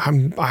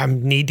 I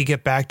need to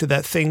get back to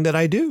that thing that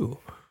I do.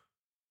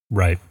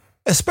 Right.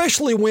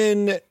 Especially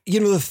when,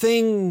 the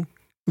thing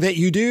that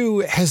you do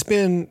has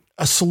been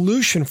a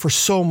solution for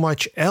so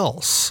much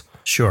else.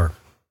 Sure.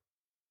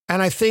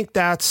 And I think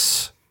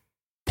that's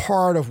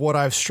part of what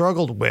I've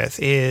struggled with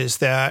is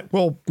that,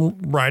 well,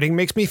 riding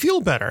makes me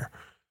feel better.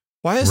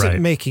 Why is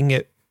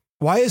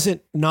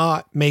it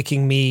not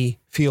making me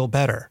feel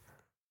better?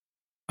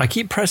 I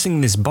keep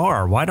pressing this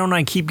bar. Why don't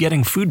I keep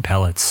getting food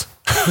pellets?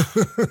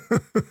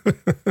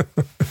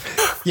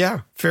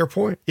 Yeah, fair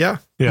point. Yeah.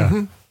 Yeah.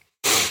 Mm-hmm.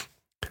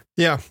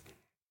 Yeah.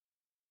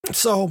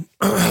 So,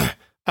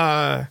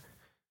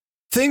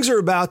 things are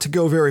about to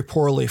go very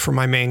poorly for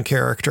my main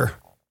character.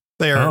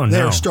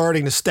 They're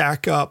starting to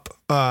stack up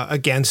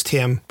against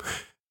him,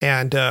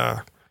 and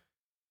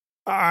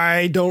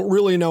I don't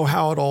really know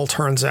how it all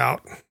turns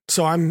out.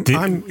 So I'm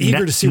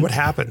eager to see what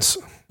happens.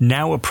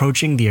 Now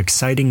approaching the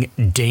exciting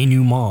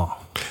denouement.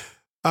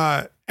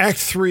 Act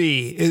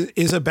 3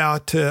 is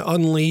about to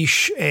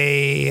unleash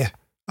a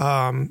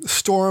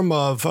storm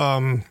of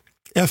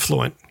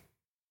effluent.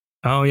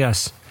 Oh,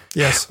 yes.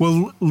 Yes.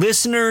 Well,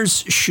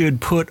 listeners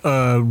should put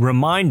a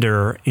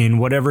reminder in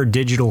whatever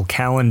digital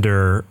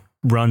calendar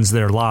runs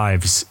their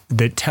lives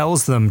that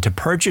tells them to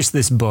purchase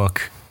this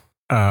book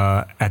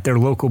at their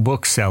local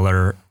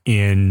bookseller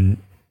in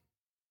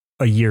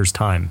a year's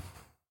time.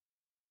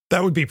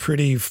 That would be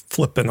pretty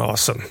flippin'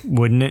 awesome.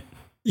 Wouldn't it?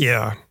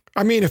 Yeah.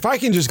 I mean, if I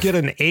can just get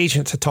an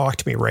agent to talk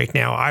to me right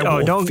now,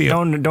 don't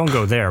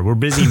go there. We're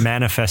busy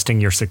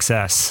manifesting your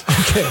success.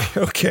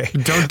 Okay.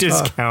 Don't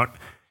discount.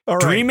 All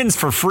right. Dreaming's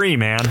for free,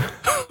 man.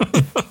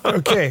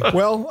 Okay.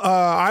 Well,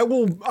 I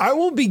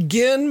will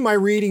begin my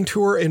reading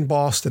tour in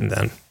Boston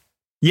then.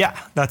 Yeah,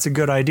 that's a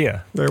good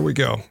idea. There we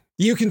go.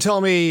 You can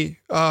tell me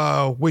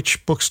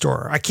which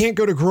bookstore. I can't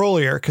go to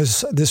Grolier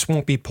because this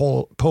won't be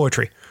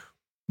poetry.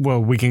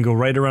 Well, we can go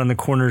right around the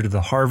corner to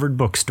the Harvard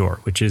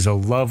Bookstore, which is a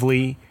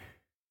lovely,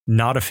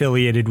 not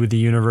affiliated with the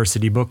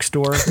university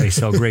bookstore. They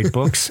sell great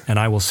books, and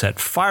I will set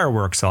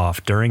fireworks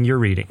off during your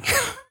reading.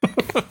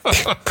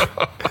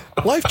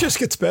 Life just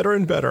gets better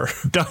and better.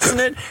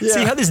 Doesn't it? Yeah.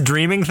 See how this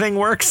dreaming thing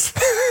works?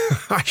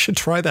 I should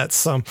try that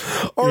some.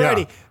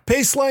 Alrighty,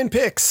 Paceline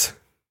picks.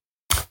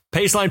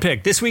 Paceline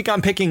pick. This week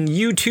I'm picking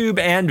YouTube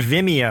and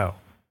Vimeo.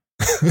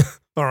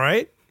 All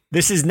right.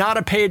 This is not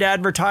a paid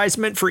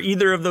advertisement for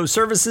either of those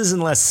services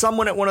unless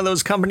someone at one of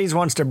those companies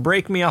wants to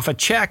break me off a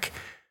check.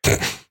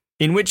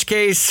 In which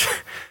case,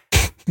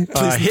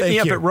 hit me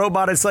up at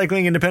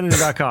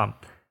robot@cyclingindependent.com.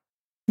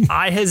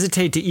 I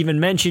hesitate to even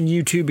mention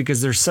YouTube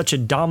because there's such a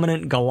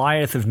dominant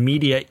Goliath of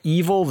media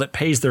evil that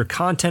pays their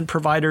content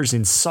providers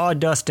in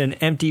sawdust and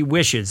empty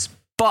wishes.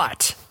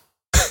 But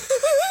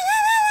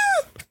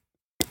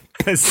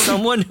as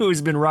someone who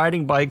has been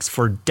riding bikes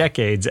for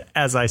decades,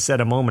 as I said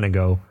a moment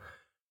ago,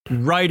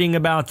 writing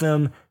about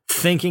them,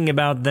 thinking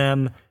about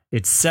them,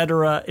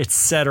 etc.,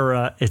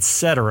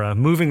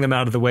 moving them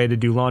out of the way to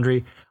do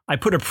laundry, I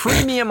put a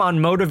premium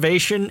on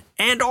motivation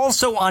and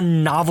also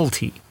on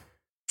novelty.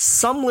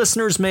 Some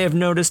listeners may have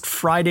noticed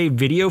Friday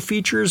video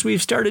features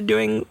we've started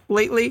doing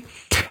lately,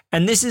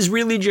 and this is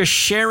really just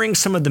sharing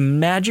some of the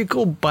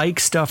magical bike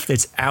stuff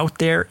that's out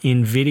there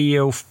in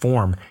video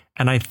form.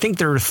 And I think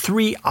there are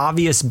 3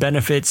 obvious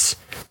benefits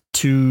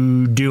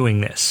to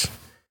doing this.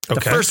 The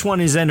first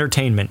one is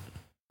entertainment.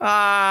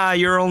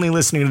 You're only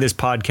listening to this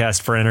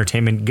podcast for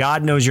entertainment.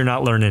 God knows you're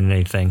not learning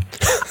anything.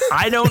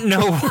 I don't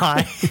know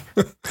why.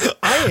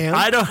 I am.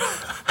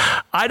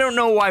 I don't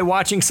know why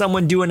watching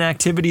someone do an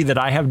activity that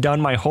I have done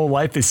my whole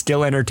life is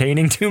still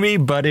entertaining to me,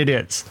 but it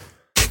is.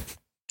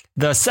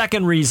 The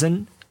second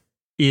reason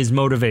is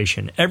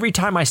motivation. Every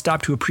time I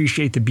stop to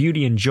appreciate the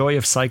beauty and joy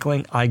of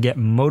cycling, I get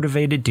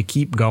motivated to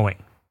keep going.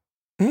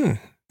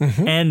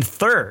 Mm-hmm. And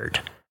third,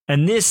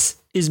 and this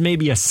is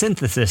maybe a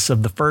synthesis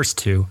of the first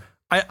two,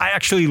 I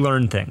actually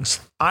learn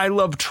things. I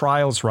love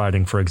trials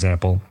riding, for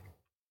example.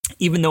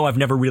 even though I've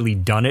never really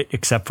done it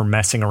except for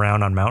messing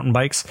around on mountain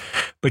bikes.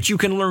 But you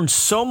can learn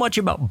so much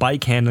about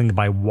bike handling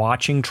by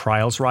watching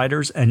trials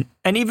riders and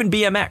even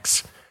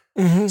BMX.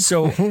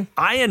 So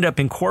I end up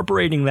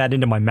incorporating that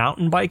into my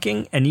mountain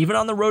biking and even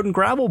on the road and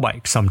gravel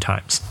bike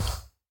sometimes.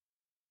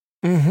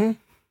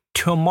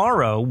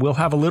 Tomorrow, we'll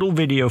have a little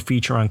video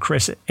feature on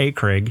Chris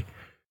Akrig,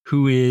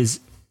 who is,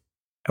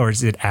 or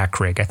is it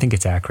Akrig? I think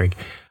it's Akrig.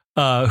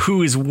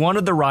 Who is one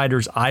of the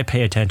riders I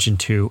pay attention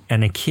to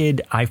and a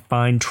kid I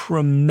find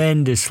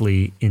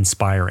tremendously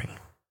inspiring.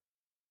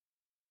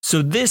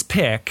 So this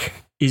pick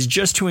is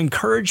just to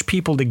encourage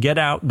people to get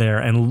out there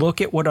and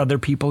look at what other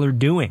people are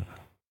doing.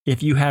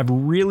 If you have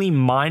really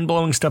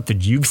mind-blowing stuff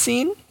that you've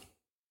seen,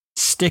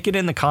 stick it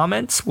in the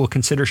comments. We'll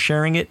consider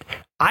sharing it.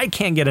 I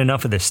can't get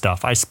enough of this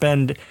stuff.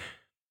 Stevel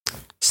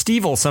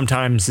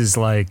sometimes is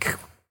like...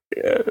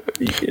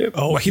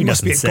 he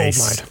must be a gold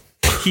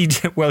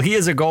mine. He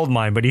is a gold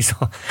mine, but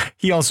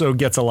he also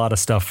gets a lot of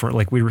stuff for,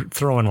 like, we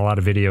throw in a lot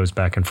of videos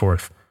back and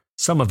forth.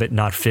 Some of it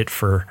not fit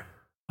for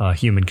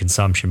human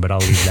consumption, but I'll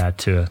leave that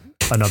to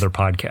another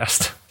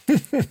podcast.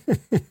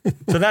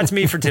 So that's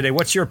me for today.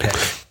 What's your pick?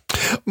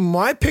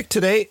 My pick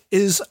today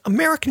is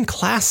American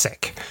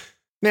Classic.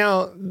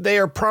 Now, they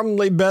are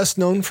probably best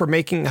known for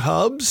making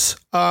hubs,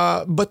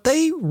 but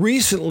they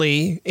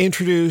recently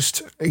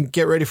introduced,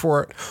 get ready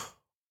for it,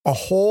 a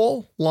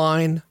whole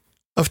line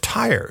of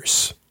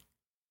tires.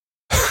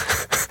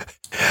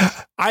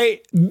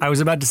 I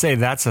was about to say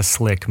that's a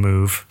slick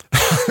move.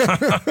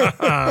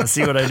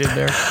 See what I did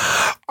there?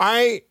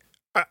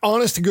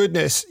 Honest to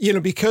goodness,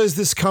 because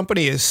this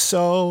company is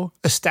so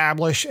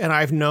established and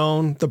I've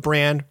known the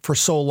brand for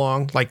so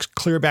long, like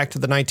clear back to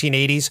the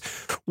 1980s.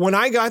 When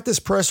I got this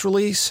press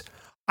release,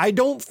 I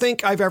don't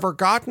think I've ever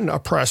gotten a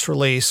press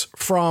release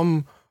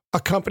from a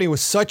company with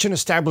such an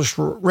established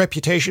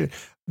reputation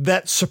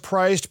that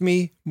surprised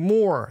me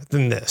more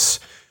than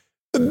this.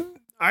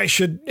 I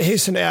should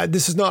hasten to add,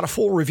 this is not a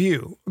full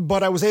review,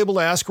 but I was able to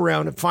ask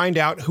around and find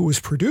out who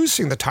was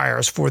producing the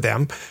tires for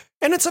them.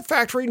 And it's a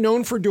factory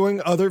known for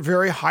doing other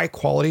very high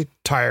quality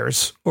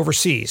tires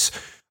overseas.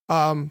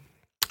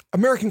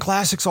 American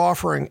Classic's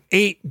offering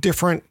 8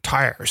 different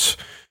tires,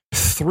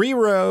 3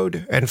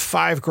 road and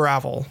 5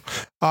 gravel.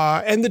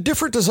 And the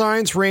different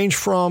designs range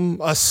from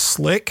a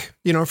slick,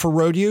 for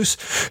road use,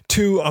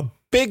 to a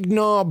big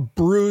knob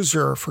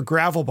bruiser for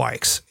gravel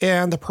bikes.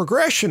 And the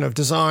progression of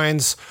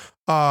designs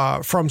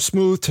from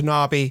smooth to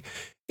knobby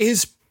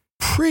is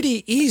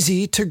pretty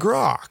easy to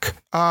grok.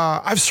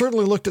 I've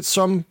certainly looked at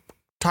some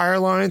tire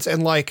lines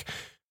and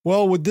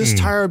would this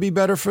tire be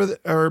better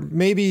or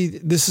maybe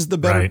this is the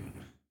better. Right.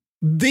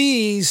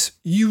 These,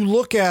 you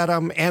look at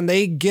them and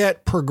they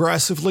get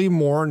progressively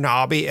more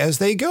knobby as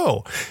they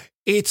go.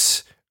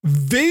 It's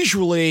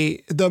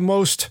visually the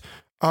most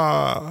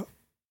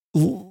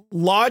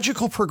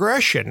logical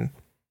progression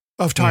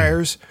of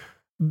tires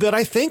that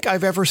I think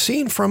I've ever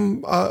seen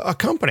from a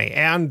company.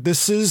 And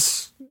this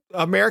is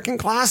American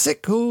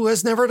Classic, who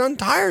has never done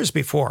tires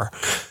before.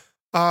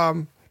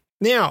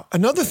 Now,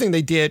 another thing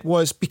they did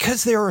was,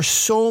 because there are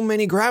so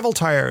many gravel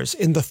tires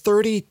in the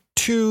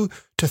 32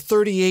 to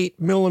 38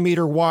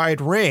 millimeter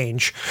wide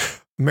range,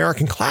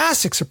 American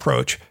Classic's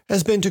approach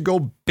has been to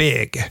go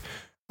big.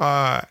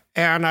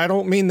 And I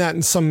don't mean that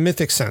in some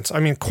mythic sense. I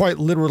mean, quite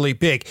literally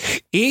big.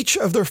 Each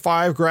of their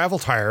 5 gravel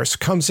tires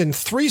comes in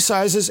 3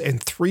 sizes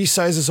and 3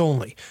 sizes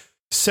only.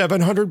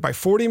 700 by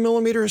 40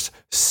 millimeters,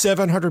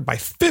 700 by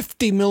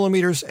 50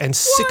 millimeters, and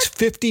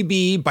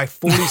 650B by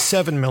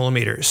 47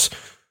 millimeters.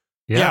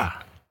 Yeah.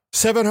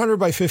 700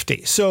 by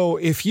 50. So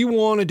if you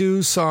want to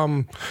do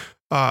some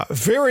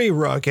very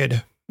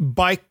rugged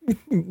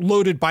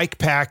loaded bike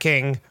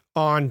packing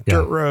on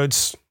dirt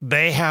roads,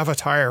 they have a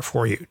tire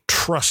for you.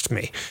 Trust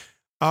me.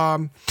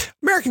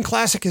 American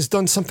Classic has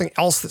done something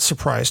else that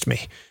surprised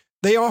me.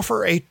 They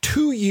offer a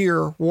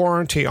 2-year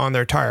warranty on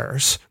their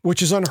tires,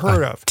 which is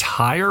unheard of.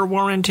 Tire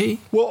warranty?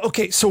 Well,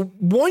 okay. So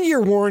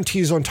 1-year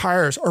warranties on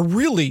tires are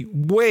really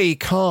way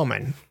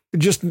common.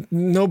 Just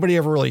nobody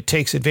ever really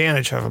takes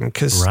advantage of them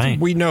because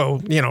we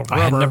know, rubber. I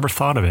had never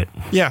thought of it.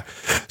 Yeah.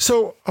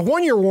 So a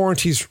 1-year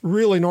warranty is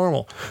really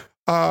normal.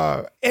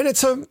 And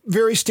it's a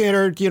very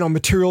standard,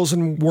 materials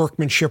and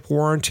workmanship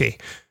warranty.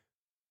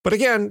 But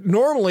again,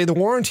 normally the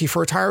warranty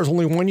for a tire is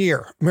only 1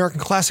 year.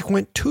 American Classic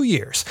went 2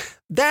 years.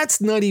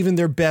 That's not even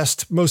their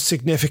best, most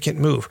significant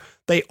move.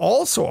 They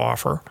also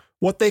offer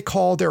what they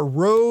call their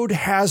road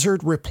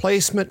hazard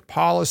replacement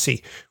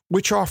policy,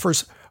 which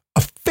offers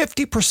a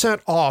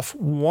 50% off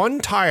one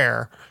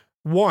tire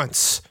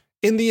once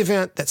in the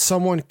event that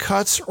someone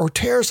cuts or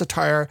tears a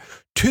tire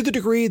to the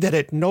degree that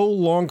it no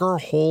longer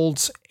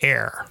holds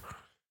air.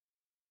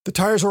 The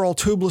tires are all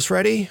tubeless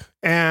ready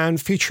and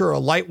feature a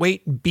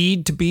lightweight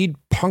bead-to-bead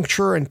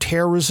puncture and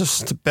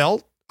tear-resistant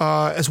belt,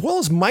 as well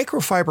as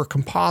microfiber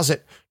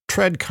composite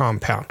tread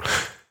compound.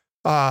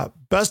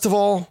 Best of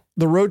all,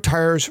 the road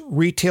tires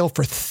retail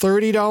for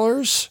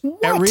 $30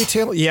 at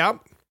retail.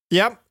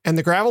 Yep. And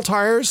the gravel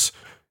tires,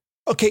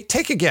 okay,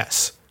 take a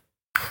guess.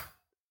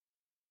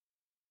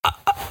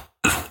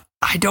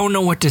 I don't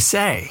know what to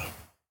say.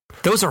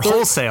 Those are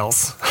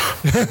wholesales.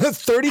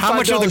 $35. How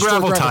much are the for a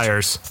gravel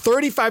tires?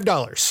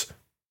 $35.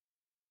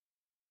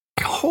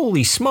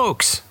 Holy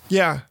smokes.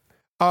 Yeah.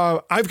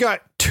 I've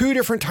got 2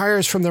 different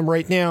tires from them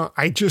right now.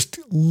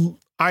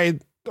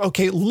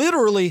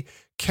 Literally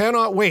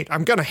cannot wait.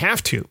 I'm going to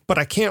have to, but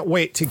I can't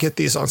wait to get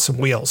these on some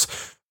wheels.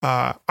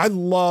 I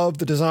love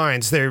the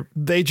designs.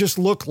 They just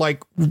look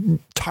like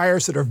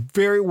tires that are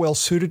very well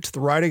suited to the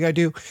riding I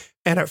do.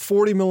 And at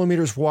 40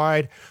 millimeters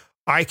wide,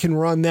 I can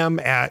run them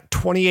at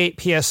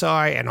 28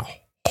 PSI and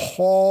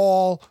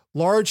haul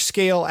large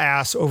scale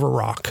ass over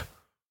rock.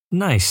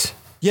 Nice.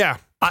 Yeah.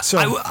 So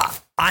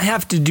I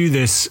have to do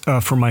this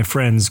for my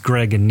friends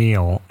Greg and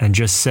Neil and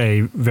just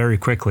say very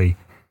quickly,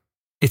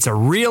 it's a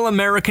real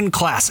American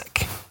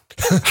classic.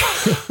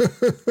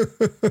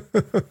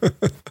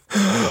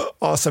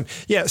 Awesome.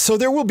 Yeah. So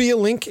there will be a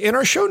link in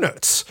our show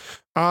notes.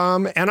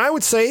 And I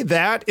would say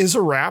that is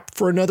a wrap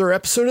for another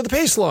episode of the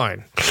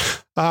Paceline.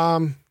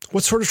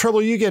 What sort of trouble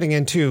are you getting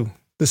into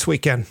this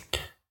weekend?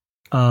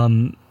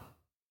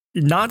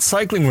 Not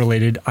cycling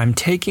related. I'm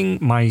taking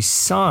my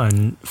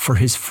son for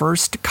his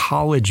first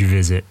college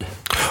visit.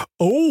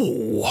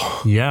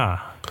 Oh, yeah.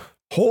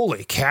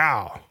 Holy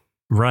cow.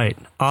 Right.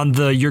 On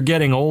the You're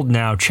Getting Old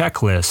Now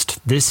checklist,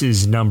 this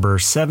is number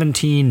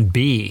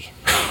 17B.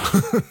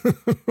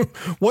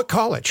 What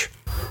college?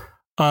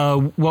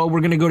 Well,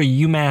 we're going to go to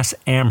UMass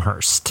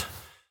Amherst.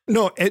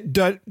 No,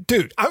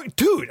 dude.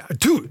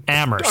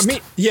 Amherst. I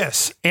mean,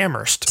 yes,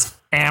 Amherst.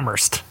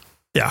 Amherst.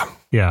 Yeah.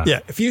 Yeah. Yeah.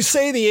 If you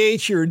say the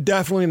H, you're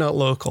definitely not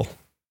local.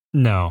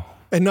 No.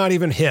 And not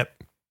even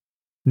hip.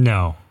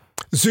 No.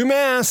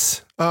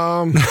 Zoomass.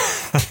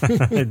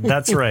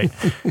 That's right.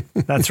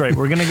 That's right.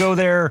 We're going to go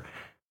there.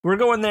 We're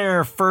going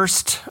there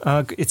first.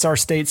 It's our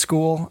state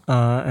school,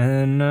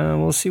 and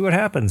we'll see what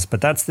happens.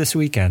 But that's this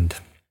weekend.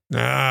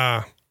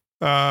 Well,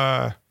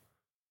 yeah,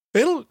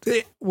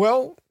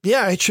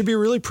 it should be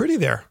really pretty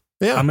there.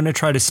 Yeah. I'm going to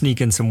try to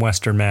sneak in some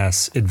Western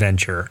Mass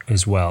adventure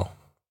as well.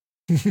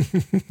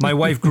 My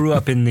wife grew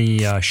up in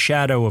the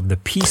shadow of the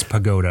Peace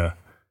Pagoda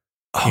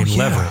in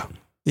Leverett.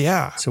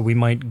 Yeah. So we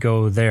might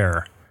go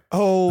there.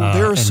 Oh,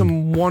 there are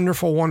some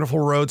wonderful, wonderful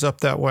roads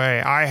up that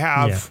way. I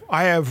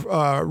have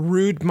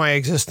rued my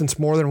existence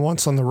more than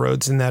once on the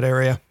roads in that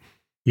area.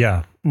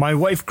 Yeah. My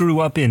wife grew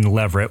up in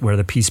Leverett where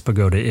the Peace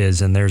Pagoda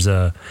is, and there's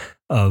a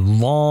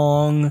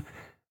long,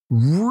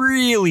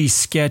 really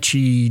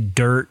sketchy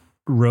dirt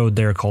road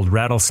there called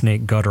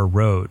Rattlesnake Gutter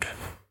Road,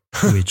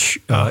 which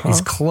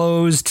is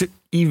closed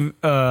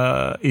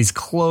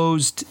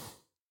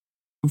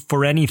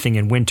for anything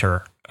in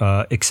winter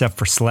except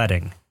for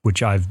sledding,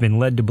 which I've been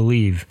led to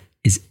believe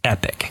is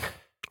epic.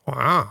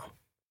 Wow.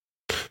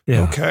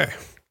 Yeah. Okay.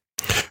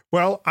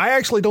 Well, I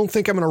actually don't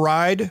think I'm going to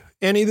ride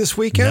any this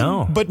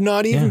weekend, but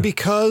not even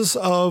because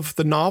of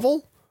the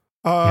novel.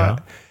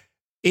 It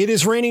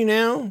is raining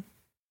now,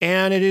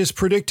 and it is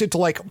predicted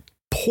to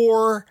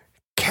pour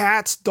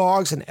cats,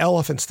 dogs, and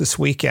elephants this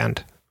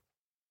weekend.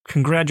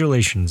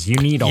 Congratulations. You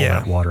need all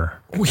that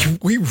water.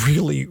 We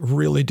really,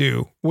 really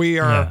do. We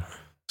are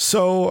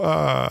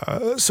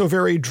so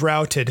very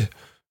droughted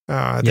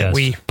that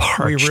we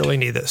really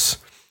need this.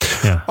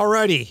 Yeah.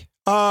 Alrighty.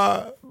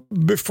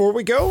 Before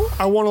we go,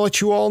 I want to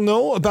let you all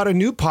know about a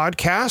new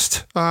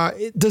podcast.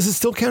 Does it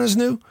still count as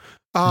new?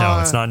 No,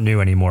 it's not new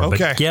anymore,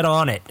 but get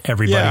on it,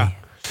 everybody.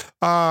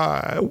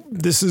 Yeah.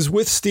 This is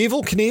with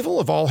Stevel Knievel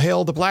of All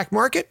Hail the Black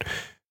Market.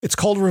 It's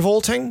called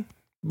Revolting,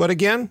 but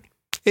again,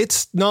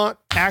 it's not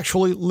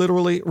actually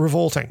literally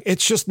revolting.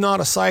 It's just not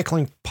a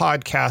cycling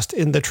podcast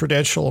in the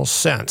traditional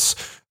sense.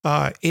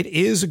 It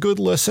is a good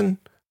listen,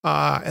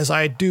 as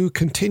I do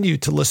continue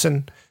to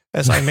listen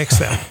as I mix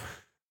them.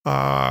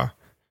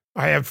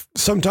 I have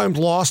sometimes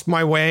lost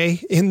my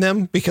way in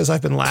them because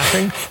I've been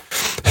laughing.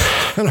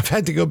 And I've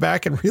had to go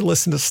back and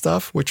re-listen to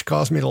stuff, which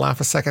caused me to laugh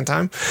a second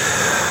time.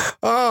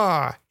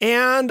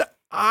 And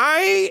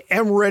I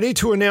am ready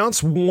to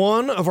announce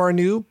one of our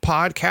new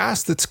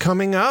podcasts that's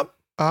coming up.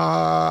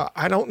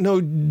 I don't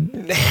know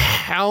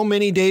how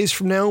many days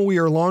from now we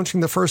are launching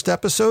the first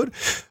episode,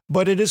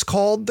 but it is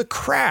called The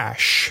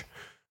Crash.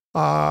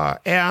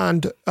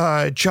 And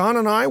John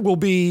and I will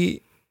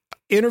be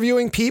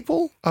interviewing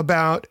people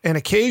about an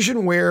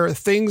occasion where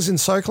things in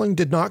cycling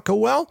did not go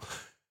well.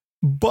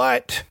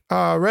 But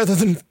rather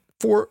than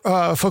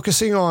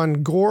focusing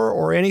on gore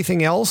or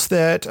anything else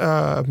that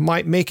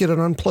might make it an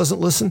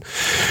unpleasant listen,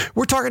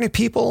 we're talking to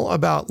people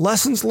about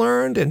lessons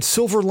learned and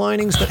silver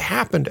linings that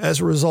happened as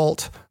a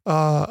result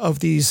of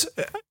these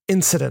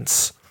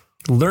incidents.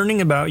 Learning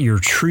about your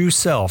true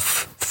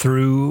self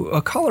through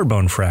a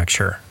collarbone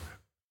fracture.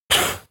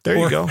 There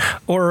you go.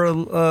 Or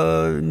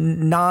a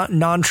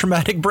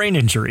non-traumatic brain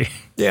injury.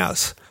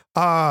 Yes.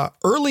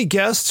 Early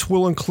guests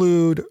will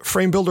include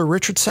frame builder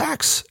Richard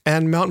Sachs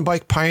and mountain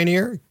bike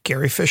pioneer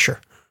Gary Fisher.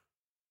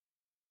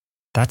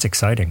 That's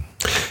exciting.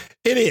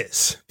 It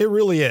is. It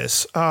really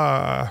is.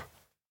 I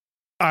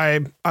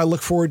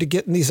look forward to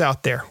getting these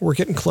out there. We're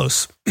getting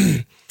close.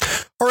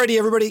 Alrighty,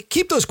 everybody,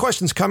 keep those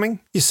questions coming.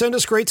 You send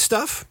us great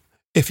stuff.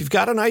 If you've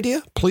got an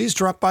idea, please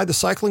drop by the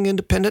Cycling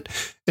Independent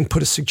and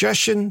put a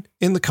suggestion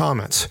in the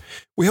comments.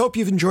 We hope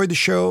you've enjoyed the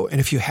show, and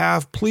if you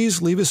have,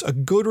 please leave us a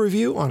good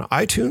review on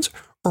iTunes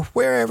or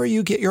wherever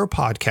you get your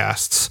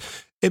podcasts.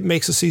 It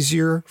makes us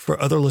easier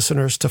for other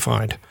listeners to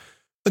find.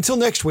 Until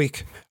next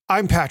week,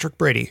 I'm Patrick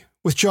Brady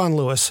with John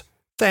Lewis.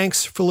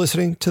 Thanks for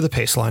listening to The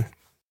Paceline.